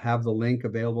I'll have the link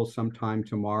available sometime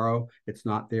tomorrow. It's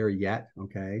not there yet,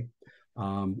 okay?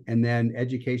 And then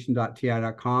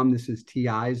education.ti.com, this is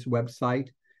TI's website.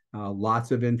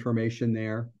 Lots of information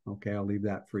there. Okay, I'll leave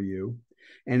that for you.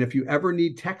 And if you ever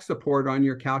need tech support on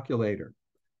your calculator,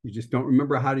 you just don't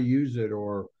remember how to use it,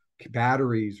 or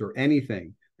batteries or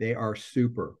anything, they are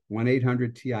super.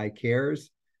 1-800-TI-CARES.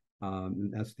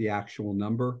 That's the actual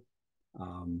number.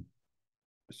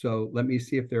 So let me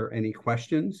see if there are any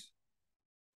questions.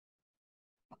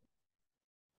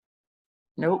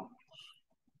 Nope.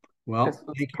 Well,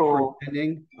 thank you cool. for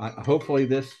attending. Hopefully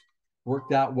this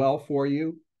worked out well for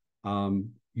you.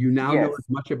 You now know as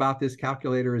much about this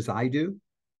calculator as I do,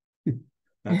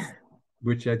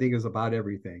 which I think is about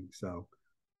everything. So,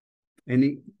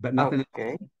 but nothing.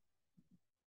 Okay.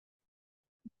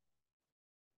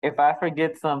 If I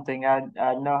forget something, I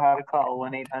know how to call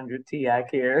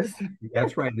 1-800-TI-CARES.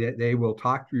 That's right. They will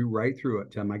talk you right through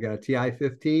it. Tell them I got a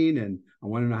TI-15 and I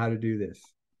want to know how to do this.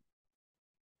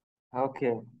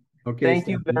 Okay. Okay. Thank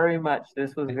you very much.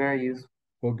 This was very useful.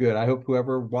 Well, good. I hope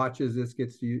whoever watches this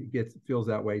feels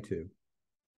that way too.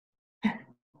 All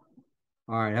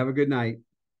right. Have a good night.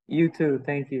 You too.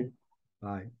 Thank you.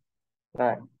 Bye.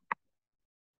 Bye.